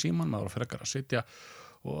ekki að fara í síman, maður á frekar að sitja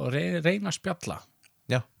og reyna að spjalla.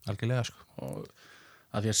 Já, algjörlega, sko. Og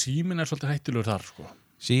að því að símin er svolítið hættulegur þar, sko.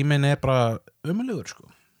 Símin er bara ömurlegur, sko.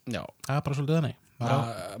 Já. Það er bara svolítið þannig.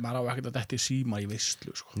 Maður á ekkert að detti síma í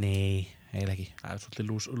veislu, sko. Nei, eiginlega ekki. Það er svolítið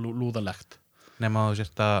lúðalegt. Nema þú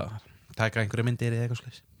sért að taka einhverju myndir eða eitthvað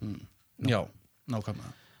slags. Já,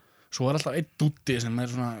 nákvæmlega. Svo er alltaf einn dúddi sem er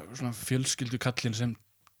svona fjölskyldu kallinn sem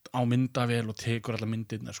á myndavél og tekur alla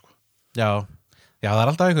myndirnar, sko. Já, það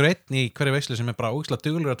er alltaf einhver einn í hverju veislu sem er bara ógeðslega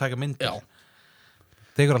duglegur að taka myndir. Já.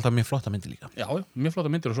 Tekur alltaf mjög flotta myndir líka. Já, mjög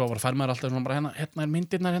flotta myndir og svo fær maður alltaf svona bara hérna er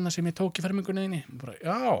myndirnar sem ég tók í fermingunni þinni. Bara,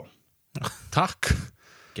 já, takk.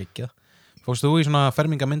 Geggjað. Fórst þú í svona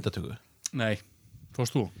fermingamyndatöku? Nei,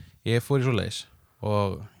 fórst þú? Ég fór í svoleiðis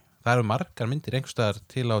og það eru margar myndir einhverstaðar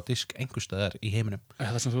til á disk einhverstaðar í heiminum.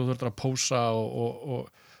 Það sem þú þurftir að pósa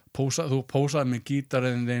og þú pósaði með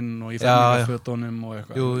gítarinn þinn og í fermingarfötunum og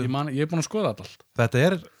eitthvað. Ég er búin að skoða þetta allt. Þetta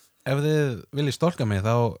er, ef þið viljið stolka mig,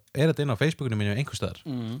 þá er þetta inn á Facebookinu mínu einhverstaðar.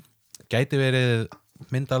 Gæti verið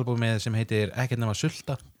myndalbúmið sem heitir Ekkert nema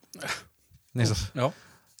sulta. Já.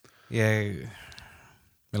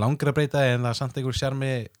 Mér langar að breyta en það er samt einhver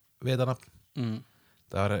sjarmi við þetta nafn.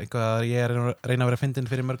 Það var eitthvað að ég er að reyna að vera fyndin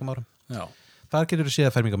fyrir mörgum árum. Já. Þar getur þú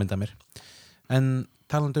séð fermingamynda mér. En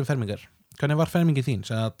talandi fermingar, hvernig var fermingin þín,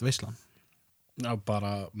 sem að veislan? Já,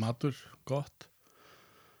 bara matur, gott.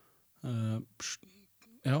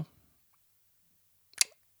 Já.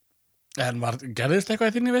 En gerðist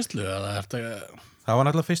eitthvað í þín í veislu? Það var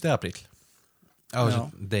náttúrulega 1. apríl á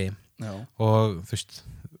þessum degi. Já. Og þú veist,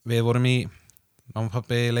 við vorum í mamma og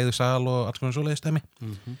pabbi leiðu sal og alls konar svoleiðis dæmi.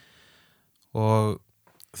 Og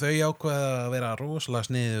þau ákveða að vera rosalega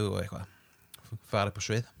sniðu og eitthvað, fara upp á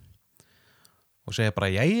svið og segja bara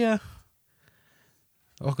jæja,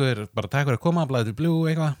 okkur bara takk fyrir að koma, blæður blue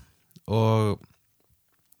eitthvað,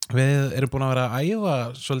 og við erum búin að vera að æfa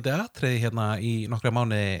svolítið atriði hérna í nokkra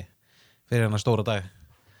mánuði fyrir hérna stóra dag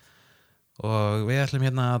og við ætlum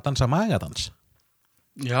hérna að dansa magadans.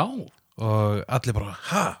 Já. Og allir bara,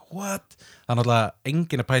 what? Það er náttúrulega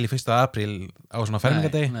enginn að pæla í 1. apríl á svona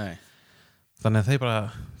fermingadegi. Nei. Þannig að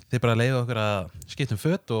þeir bara leiðu okkur að skipta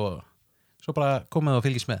föt og svo bara komið og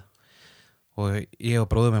fylgist með. Og ég og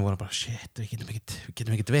bróðum minn vorum bara, shit, við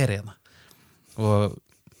getum ekkert verið hérna. Og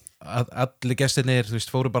allir gestirnir, þú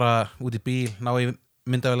veist, fóru bara út í bíl, ná í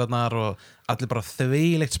myndavélarnar og allir bara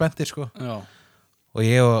þvílíkt spenntir, sko. Já. Og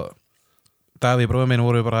ég og Davíð, bróðum minn,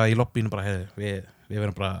 voru bara í lobbínu bara, við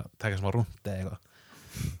verðum bara að taka smá rúnd eða eitthvað.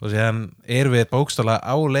 Og síðan erum við bókstaflega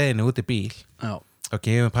á leiðinu út í bíl. Já. Og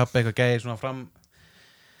gefum pappi eitthvað gæði svona fram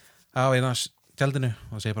á einans tjaldinu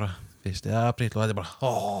og segir bara 1. apríl og þetta er bara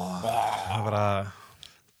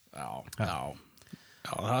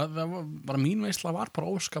það var bara mín veisla var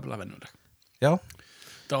bara óskaplega venjuleg. Já.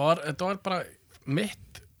 Þetta var bara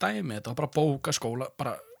mitt dæmi, þetta var bara bókaskóla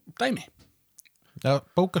bara dæmi. Já,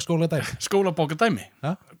 bókaskóla dæmi. Skólabóka dæmi.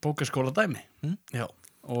 Ja? Bókaskóla dæmi. Já.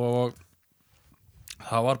 Og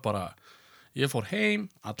það var bara, ég fór heim,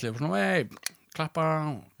 allir svona klappa,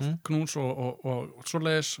 knús og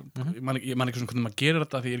svoleiðis. Ég man ekki svona hvernig maður gerir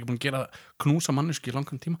þetta því ég er ekki búin að gera knúsa manneski í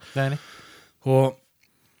langan tíma. Nei. Og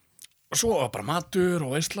svo var bara matur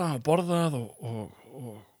og veisla og borðað og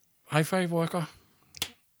high five og eitthvað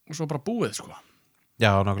og svo bara búið, sko.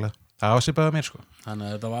 Já, nákvæmlega. Það ásýpaði mér, sko. Þannig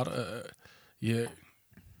að þetta var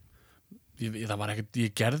það var ekkert,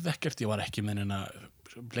 ég gerði ekkert, ég var ekki með neina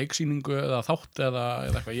leiksýningu eða þátt eða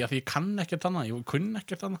eitthvað, því ég kann ekkert þannig, ég kunn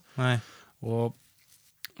ekkert þannig. Nei. Og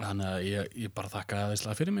þannig að ég bara þakkaði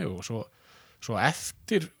þesslega fyrir mig og svo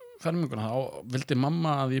eftir ferminguna þá vildi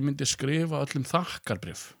mamma að ég myndi skrifa öllum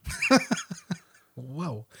þakkarbréf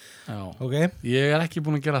Wow. Já, Ok, ég er ekki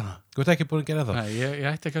búin að gera það. þú ert ekki búin að gera það. Nei, ég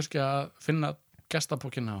ætti kannski að finna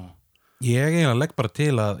gestabókina og Ég eiginlega legg bara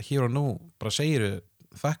til að hér og nú bara segiru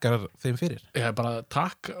þakkar þeim fyrir. ég hef bara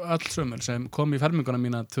takk öll sömur sem kom í ferminguna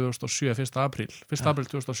mína 2007, 1. apríl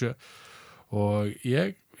 2007 og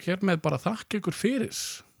ég hér með bara þakka ykkur fyrir.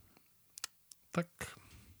 Takk.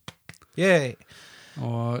 Yay.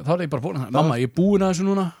 Og þá er ég bara búin að mamma, ég er búin að þessu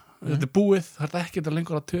núna, þetta er búið, það er ekki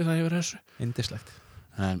lengur að töða yfir þessu. Indislegt.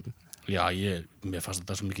 En já, mér fannst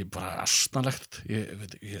þetta svo mikið bara astanlegt.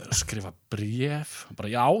 Ég skrifa bréf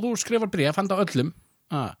bara, já, þú skrifar bréf, handa öllum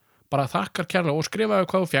bara þakkar kærlega og skrifaðu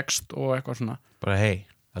hvað þú fékkst og eitthvað svona. Bara hei,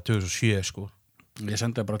 það 2007 sko. Ég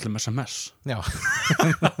sendi bara öllum SMS. Já.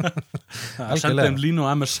 Það sendi þeim línu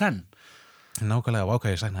á MSN. Nákvæmlega,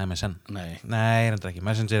 vákvæði ég sagði MSN. Nei, reyndar ekki,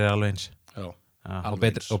 Messenger er alveg eins. Já, og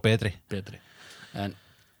betri. En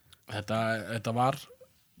þetta var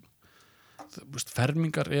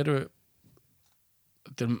fermingar eru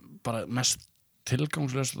þetta er bara mest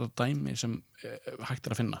tilgangslega dæmi sem hægt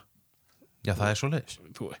er að finna. Já, það er svoleiðis.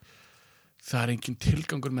 Það er engin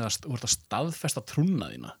tilgangur með þú ert að staðfesta trúna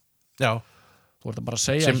þína. Já. Þú ert að bara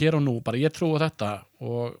segja hér og nú, bara ég trúi á þetta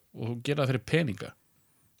og þú gerir það fyrir peninga.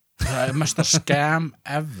 Það er mesta scam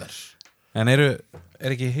ever. En er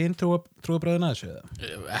ekki hinn trúabröðin að þessu eða?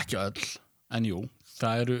 Ekki öll, en jú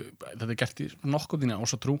þetta er gert í nokkuð þínu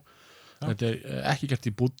ásatrú. Þetta er ekki gert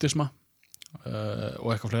í búddisma og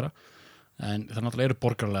eitthvað fleira, en það náttúrulega eru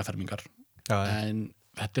borgarlega fermingar. En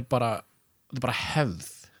þetta er bara hefð.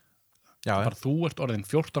 Bara þú ert orðin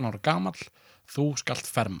 14 ára gamall, þú skalt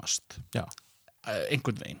fermast. Já.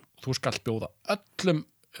 Einhvern veginn. Þú skalt bjóða öllum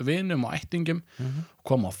vinum og ættingum,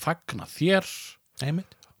 koma og fagna þér.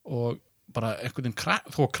 Einmitt. Og bara einhvern veginn,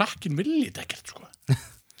 þó að krakkin vilji þetta ekkert, sko.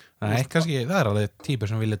 Nei, kannski, það er alveg típur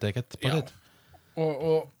sem vilja þetta ekkert. Já.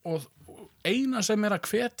 Og eina sem er að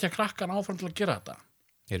hvetja krakkan áfram til að gera þetta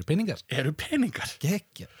eru peningar.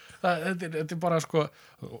 Gekkja. Þetta er bara sko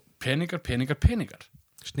peningar.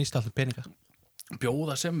 Snýst alltaf peninga.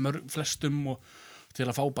 Bjóða sem flestum og til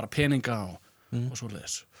að fá bara peninga og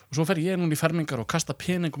svoleiðis. Og svo fer ég núna í fermingar og kasta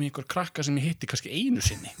peningum í einhver krakka sem ég hitti kannski einu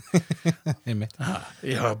sinni.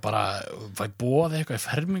 Ég var bara bóða eitthvað í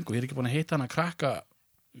ferming og ég er ekki búin að hitta hann að krakka,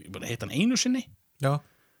 ég er búin að hitta hann einu sinni. Já.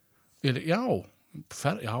 Ég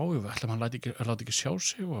ætla hann láti ekki sjá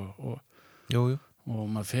sig og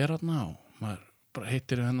maður fer hann og maður bara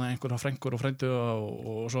hittir hérna einhverja frængur og frændu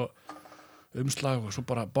og svo umslag og svo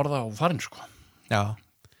bara borða og farin, sko. Já.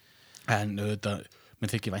 En auðvitað,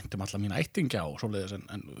 mér þykir vænt alla mína ættingja og svoleiðis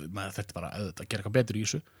en maður þetta bara auðvitað gera eitthvað betur í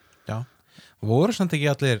þessu. Já. Voru samt ekki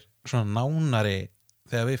allir svona nánari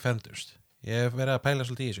þegar við fermdumst? Ég hef verið að pæla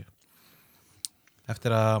svolítið í þessu.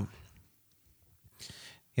 Eftir að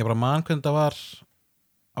ég bara man hvernig það var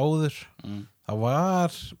áður. Það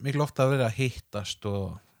var miklu ofta að vera að hittast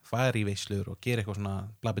og fara í veislur og gera eitthvað svona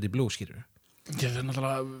blabbiti blú, skýrur. Það er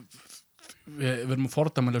náttúrulega við erum að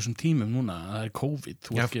fordæma þessum tímum núna, það er COVID,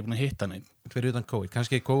 þú ert ekki búin að hitta neitt. Fyrir utan COVID,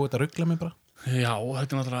 kannski COVID að ruggla mig bara? Já,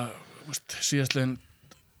 þetta er náttúrulega síðastlegin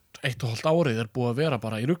 1,5 árið er búið að vera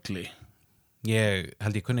bara í ruggli. Ég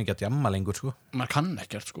held ég kunni ekki að djamma lengur, sko. Maður kann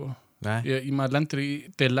ekkert, sko. Maður lendir í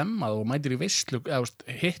dilemmað og mætir í veislu eða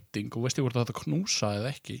hitting og veist ég hvort það að knúsa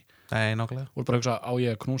eða ekki. Nei, nákvæmlega. Og bara hugsa, á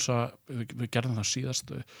ég að knúsa, við gerðum það síðast,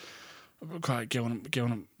 gefa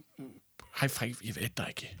honum high five, ég veit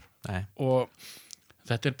það ekki. Nei. Og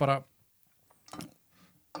þetta er bara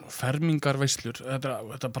fermingarveislur,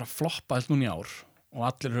 þetta er bara floppað núna í ár og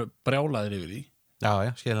allir eru brjálaðir yfir því. Já,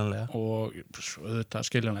 skiljanlega. Og þetta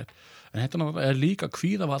skiljanlega. En þetta er líka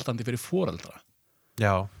kvíðavaldandi fyrir foreldra.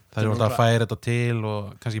 Já, það eru alltaf að færa þetta til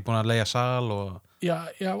og kannski búin að leigja sal og... Já,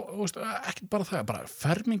 ekki bara það, bara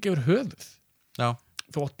ferming yfir höfuð. Já.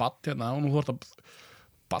 Þú átt badd hérna og nú þú átt að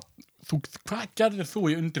hvað gerðir þú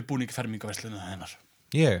í undirbúningi fermingaverslunum hennar?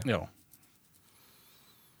 Ég? Já.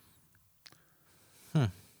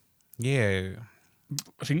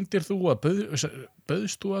 Hringdir þú að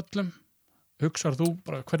bauðst þú öllum? Hugsar þú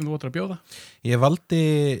bara hvernig þú ætlar að bjóða? Ég valdi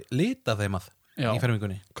lita þeim að í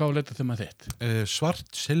fermingunni. Hvað lita þeim að þitt?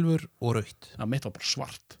 Svart, silfur og rautt. Já, mitt var bara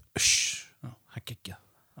svart. Það geggjað.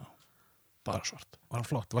 Bara svart. Var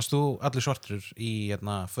það flott? Varst þú allir svartur í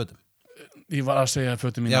fötum? Ég var að segja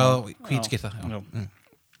fötum mín. Já, hvítskyrta.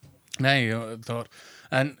 Nei, það var...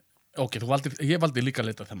 En, ok, ég valdi líka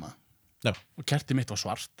lita þeim að. Já. Og kerti mitt var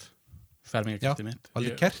svart. Fermingakerti mitt. Já,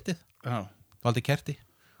 valdi kertið. Já. Valdi kerti.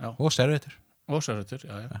 Já. Og servitur.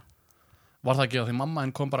 Já. Var það ekki á því mamma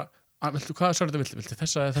en kom bara, viltu hvaða servitur viltu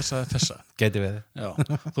þessa eða þessa? Gæti við þið. Já,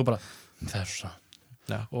 þú bara, þessa.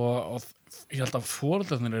 Já. Og ég held að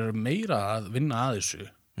foreldrarnir eru meira að vinna að þessu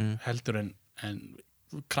heldur en en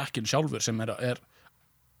krakkin sjálfur sem er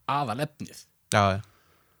aðal efnið, Já,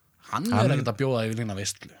 hann Hann- er ekkert að bjóða yfir lína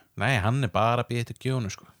veistlu. nei, hann er bara að býja til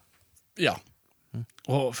gjónu sko. Já,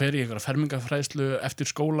 og fer í einhverja fermingafræðslu eftir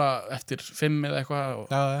skóla, eftir 5 eða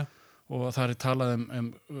eitthvað Já, og það er talað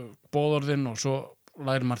um boðorðin og svo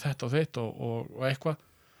lærir maður þetta og þitt og eitthvað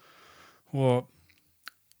og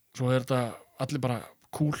svo er þetta allir bara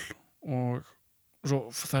cool og svo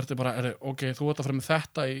það er bara, ok, þú ert að fara með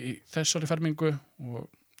þetta í þessari fermingu og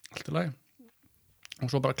allt í lagi og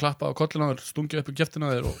svo bara klappa á kollina þér, stungið upp í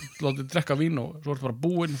kjeftina þér og látið drekka vín og svo ertu bara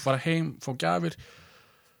búinn, fara heim, fá gjafir,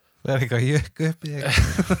 það er eitthvað jökk upp í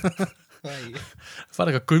þig.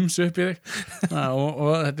 fara eitthvað gums upp í þig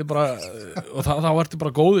og þetta er bara og þá ertu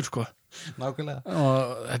bara góður sko Nákvæmlega.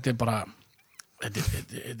 og þetta er bara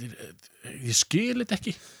ég skil þetta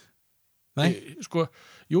ekki. Nei. Sko,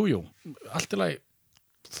 jú, allt í lagi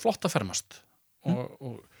flott að fermast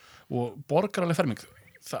og borgaraleg ferming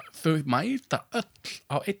þau mæta öll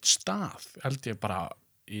á einn stað held ég bara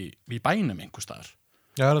í bænum einhver staðar,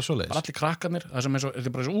 Já, það er svoleiðis. bara allir krakkarnir það sem þetta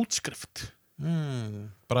er bara svo útskrift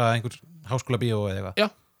Bara einhver háskóla bíó eða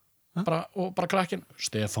eitthvað. og bara krakkin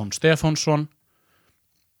Stefán Stefánsson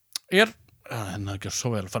er hennar ekki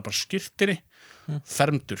svo vel, fær bara skirtinni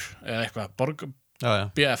fermdur eða eitthvað Já,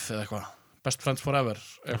 BF eða eitthvað Best Friends Forever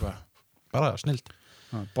eitthvað bara snild.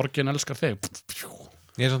 Borgin elskar þig.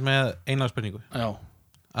 Ég er samt með eina spurningu. Já,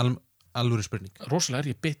 Alvöru spurning. rosalega er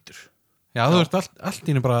ég bitur. Já, þú veist allt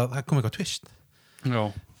í hennu bara, það kom eitthvað tvist. Já.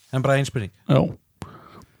 En bara ein spurning. Já.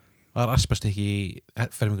 Var aspast ekki í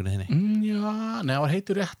fermingunni þinni? Já, nei, það var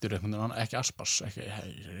heitur réttur ekki aspas, ekki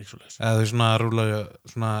svo leys. Eða þau svona rúla,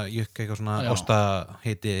 svona jökk, eitthvað svona Já. osta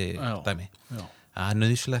heiti dæmi. Já. Það er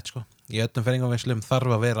nöðsilegt sko. Í öllum fermingarveislum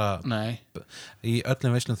þarf að vera Nei. Í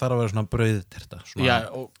öllum veislum þarf að vera svona brauðterta. Já,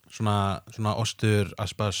 og Svona ostur,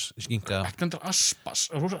 aspas, skinka. ekki endur aspas.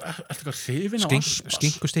 Ertu eitthvað hrifin á aspas?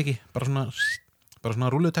 Skinkustykki. Bara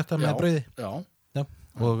svona rúluterta með brauði. Já. Já.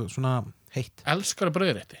 Og svona heitt. Elskar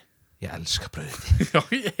brauðrétti. Ég elska brauði. Já,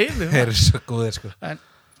 ég heyrði Þeir eru svo góðir sko.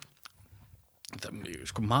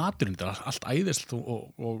 Sko maturinn er allt æðislt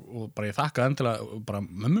og bara ég þakka endilega bara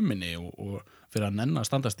mömmu minni og fyrir að nenna að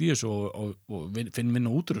standast í þessu og finn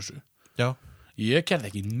vinna út úr þessu. Já. Ég gerði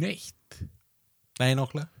ekki neitt. Nei,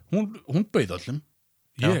 nokklega. Hún bauð öllum.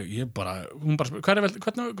 Ég bara, hún bara hvað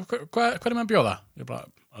er með að bjóða? Ég bara,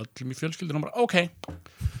 öllum í fjölskyldinu, hún bara, ok.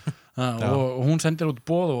 Og hún sendir út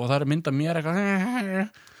boð og það er mynda mér eitthvað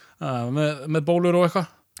með bólur og eitthvað.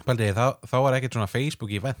 Baldi, þá var ekkert svona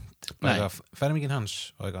Facebook event. Nei. Fermingin hans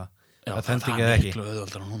og eitthvað. Já, það þendir ekki er eða ekki. miklu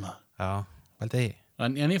auðveldara núna. Já, Baldi.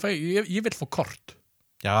 En ég vil fá kort.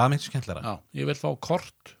 Já, það er miklu skemmtilega. Já, ég vil fá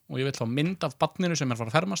kort og ég vil fá mynd af barninu sem er fara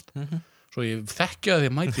að fermast. Svo ég þekki að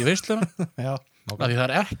þið mæti í veisluna. Já, Því það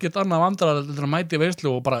er ekkert annað vandræðalegt að mæti í veislu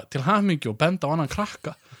og bara til hamingju og benda á annan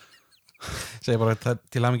krakka. Segir bara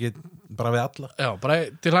til hamingju bara við alla. Já, bara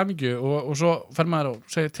til hamingju og svo fer maður og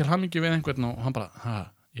segir til hamingju við einhvern og hann bara,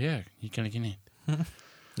 ég kenn ekki neitt.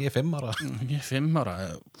 Ég er 5 ára. Ég er 5 ára.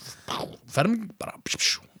 Ferming bara.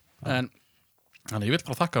 En þannig ég vil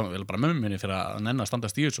bara þakka bara mömmu minni fyrir að nenna að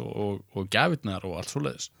standast í þessu og gjafirnar og allt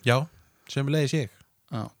svoleiðis. Já, sömuleiðis ég.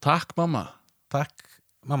 Já, takk mamma. Takk,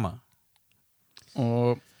 mamma.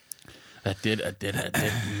 Og þetta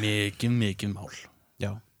er mikið mál. Já.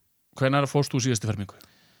 Hvenær fórst þú síðustu fermingu?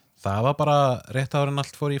 Það var bara rétt áður en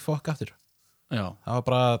allt fór í fokk aftur. Já. Það var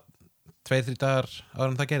bara 2-3 dagar áður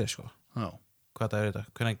en það gerði sko. Já. Hvað dagur er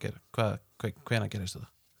þetta? Hvenær gerðist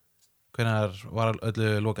þetta? Hvenær var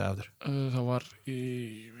öllu lokað aftur? Það var í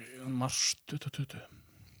mars 2020.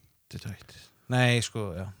 21. Nei, sko,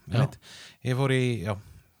 já. Ég fór í,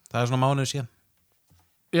 það er svona mánuð síðan.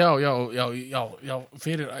 Já,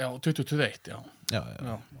 fyrir 2021, Já.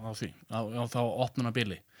 á því. Já, þá opnuna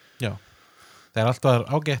bili. Já. Þegar allt var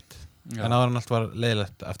ágætt, Já. en áður en allt var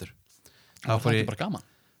leiðilegt aftur. Það var bara gaman.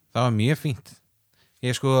 Það var mjög fínt.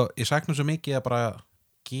 Ég sakna svo mikið að bara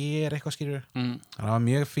gera eitthvað skýrur. Þannig að það var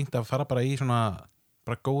mjög fínt að fara bara í svona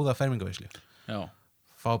bara góða fermingaveislu. Já.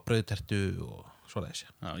 Fá brauðtertu og svoleiðis.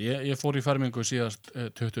 Já, ég fór í fermingu síðast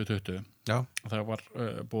 2020. Já. Það var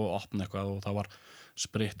búið að opna eitthvað og það var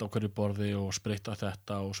spritt á hverju borði og sprittað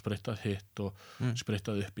þetta og sprittað hitt og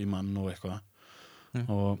sprittað upp í mann og eitthvað.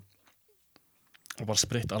 Og bara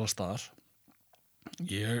spritt alla staðar.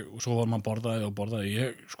 Svo var maður borðaði.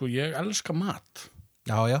 Ég elska mat.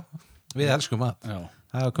 Já. Við elskum mat. Já.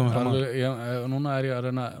 Það er komið fram á. Núna er ég að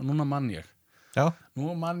reyna, núna mann ég. Já.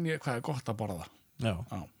 Nú mann ég hvað er gott að borða. Já.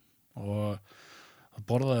 Og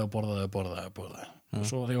borðaði. Og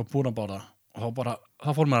svo þegar ég var búin að borða,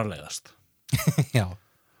 þá fór mér að leiðast. Já.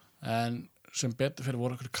 En sem betur fyrir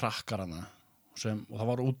voru einhverjir krakkar hana og það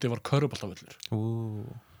var úti var körfuboltavöllur.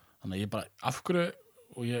 Þannig að ég bara, af hverju,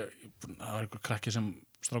 og það var einhver krakki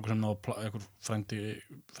strákur sem náði, einhver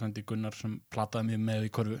frændi Gunnar sem plataði mig með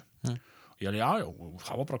í körfu. Og ég já,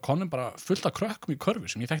 það var bara konum bara fullt af krökkum í körfu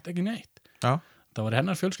sem ég þekkti ekki neitt. Já. Það var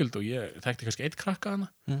hennar fjölskyldu og ég þekkti kannski eitt krakka hana.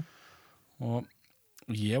 Og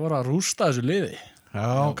ég var að rústa þessu liði. Já.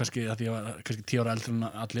 Kannski að ég var kannski 10 ára eldri en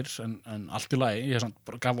allir, en allt í lagi. Ég samt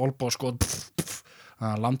bara gaf olbúa og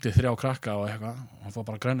hann landið 3 krakka og eitthvað. Og hann fór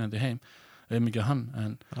bara grænjandi heim. Mikið hann,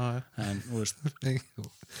 en þú veist.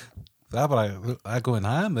 Það er góðinn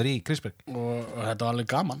hæmur í Krisberg. Og þetta var alveg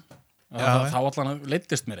gaman. Þá allan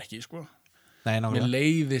leiddist mér ekki, sko. Nei, mér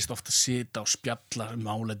leiðist ofta að sita og spjalla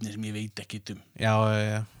málefni sem ég veit ekki um. Já,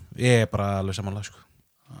 ég er bara alveg samanlega, sko.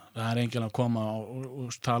 Það er enginn að koma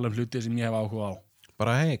og tala hluti sem ég hef áhuga á.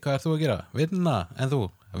 Bara, hei, hvað ert þú að gera? Vinna, en þú?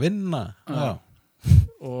 Vinna, já.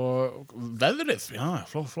 Og veðrið, já,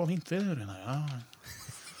 fló fínt veður, já.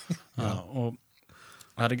 Og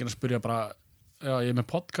það er enginn að spyrja bara, já, ég er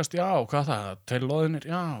með podcast, já, hvað er það? 2 loðinir,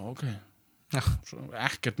 já, ok. Já. Svo,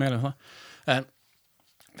 ekkert meira en það. En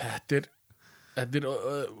þetta er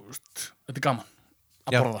gaman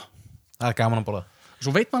að borða. Það er gaman að borða.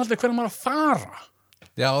 Svo veit maður alltaf hvernig maður að fara.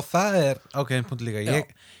 Já, það er ákveðin punkt líka.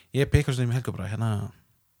 Ég pikkast um í helgabra,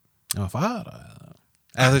 að fara.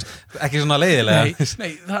 Eða þú veist, ekki svona leiðilega.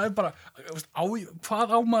 Nei, það er bara, hvað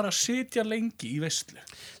á maður að sitja lengi í veislu?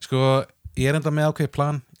 Sko, ég er enda með ákveðið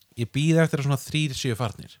plan. Ég býð eftir að svona 3-7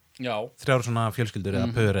 farnir. Já. 3 svona fjölskyldur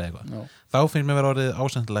eða pör eða eitthvað. Þá finnst mér vera orðið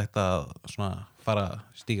ásendilegt að svona fara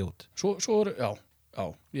stíga út. Svo já.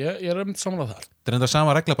 Ég er sammála þar. Það er enda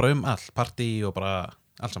sama regla bara all, partí og bara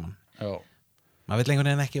allt saman. Já. Maður vill einhvern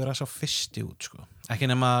veginn ekki vera svo fyrsti út, sko. Ekki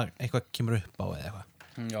nema eitthvað kemur upp á eða eitthvað.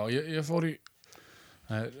 Já, ég fór í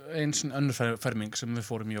eins önnur ferming sem við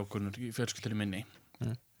fórum í okkur í fjölskyldunni minni.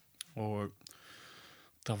 Og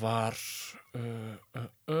það var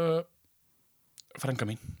frænka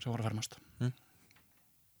mín sem var að fermast.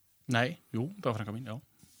 Nei, jú, það var frænka mín, já.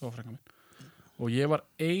 Það var frænka mín. Og ég var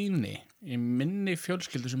eini í minni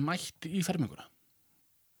fjölskyldu sem mætti í ferminguna.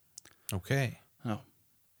 Ok. Já.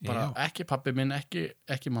 Bara ekki pabbi minn,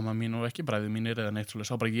 ekki mamma mín og ekki bræður mínir eða neitt svoleiðis.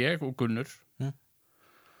 Það var bara ég og Gunnur.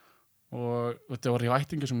 Og þetta var í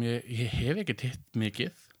ættingi sem ég hef ekki hitt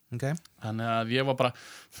mikið. Okay. Þannig að ég var bara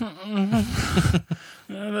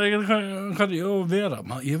hvað ég á að vera.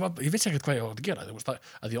 Ég vissi ekkert hvað ég á að gera.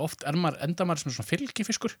 Að ég oft enda maður sem svona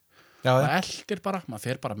fylgifiskur. Það eldir bara, maður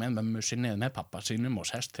fer bara með mömmu sinni eða með pappa sínum og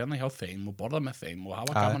sest hérna hjá þeim og borða með þeim og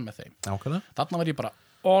hafa gaman með þeim. Þarna var ég bara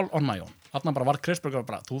all on my own. Þarna bara var Krisbergur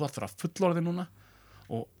bara, þú þarf að fullorði núna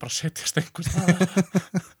og bara setjast einhvers staðar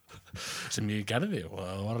sem ég gerði og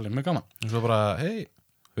það var alveg mjög gaman. Og svo bara, hei,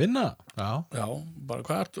 vinna. Já, bara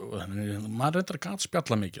hvað ertu? Maður reyndar að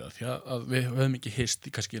spjalla mikið því að við höfum ekki hist í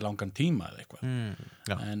kannski langan tíma eða eitthvað.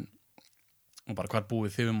 En og bara hvað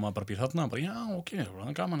búið þið maður bara býr þarna og bara, já, ok, það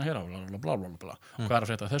er gaman að heyra blablabla. Og hvað er að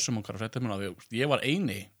frétta þessum og hvað er að frétta þessum. Ég var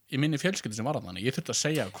eini í minni fjölskyldu sem var þannig. Ég þurfti að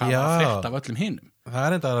segja hvað var að frétta af öllum hinum. Það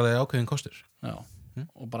er enda alveg ákveðin kostur. Já,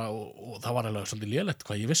 og það var alveg svolítið lélegt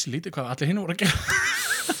hvað ég vissi lítið hvað allir hinum voru að gera.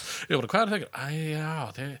 Ég bara, hvað er það? Já,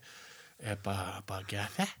 þeir er bara að gera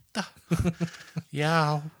þetta.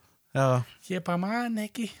 Já, ég bara man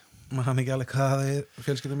ekki alveg hvað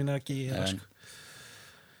fjölskyldu mín er að gera.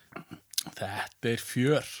 Þetta er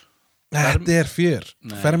fjör. Þetta er fjör.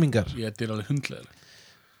 Fermingar. Þetta er alveg hundleðileg.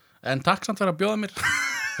 En takk samt fyrir að bjóða mér.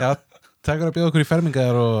 Já, takk fyrir að bjóða okkur í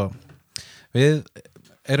fermingar og við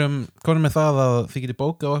erum komin með það að þið getið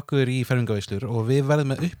bókað okkur í fermingavíslur og við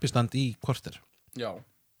verðum með uppistand í korter. Já.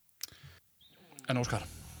 En Óskar.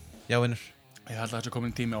 Já, vinnur. Ég held að þessi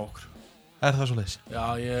komin tími á okkur. Er það svoleiðis? Já,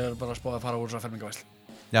 ég er bara að spáða að fara úr þessa fermingavíslu.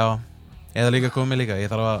 Já, eða líka komið líka.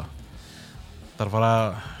 Ég þarf að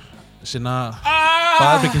fara sinna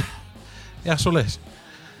baðbyggin. Já, svoleiðis.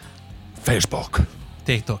 Facebook,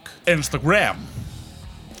 TikTok, Instagram.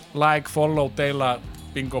 Like, follow, deila,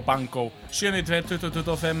 bingo, bango.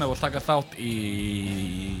 7.2.2025 og taka þátt í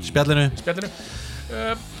spjallinu.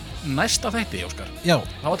 Næsta þætti, Óskar. Já.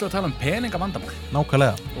 Þá ætlum við að tala um peningavandamál.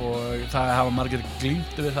 Nákvæmlega. Og það hafa margir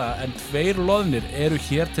glímt við það, en 2 loðnir eru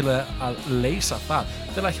hér til að leysa það,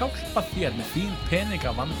 til að hjálpa þér með þín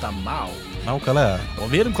peningavandamál. Nákvæmlega. Og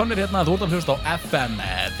við erum konir hérna að þú ert að hlusta á FM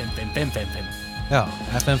 5555. Já,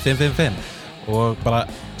 FM 555. Og bara,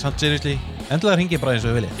 samt seriously, endilega hringi bara eins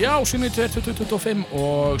og við viljum. Já, 7.2.25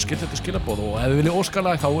 og skilt þetta skilabóð og ef við viljum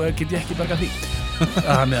óskalag þá get ég ekki bergað því.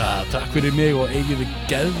 Þannig að takk fyrir mig og eigið við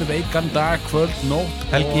geðveikan dag, kvöld, nótt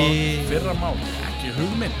helgi og fyrra mál. Ekki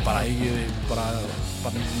hugmynd, bara eigið bara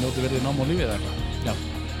njóti verið nám og lífið eða eitthvað. Já,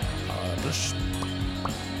 það er blöss.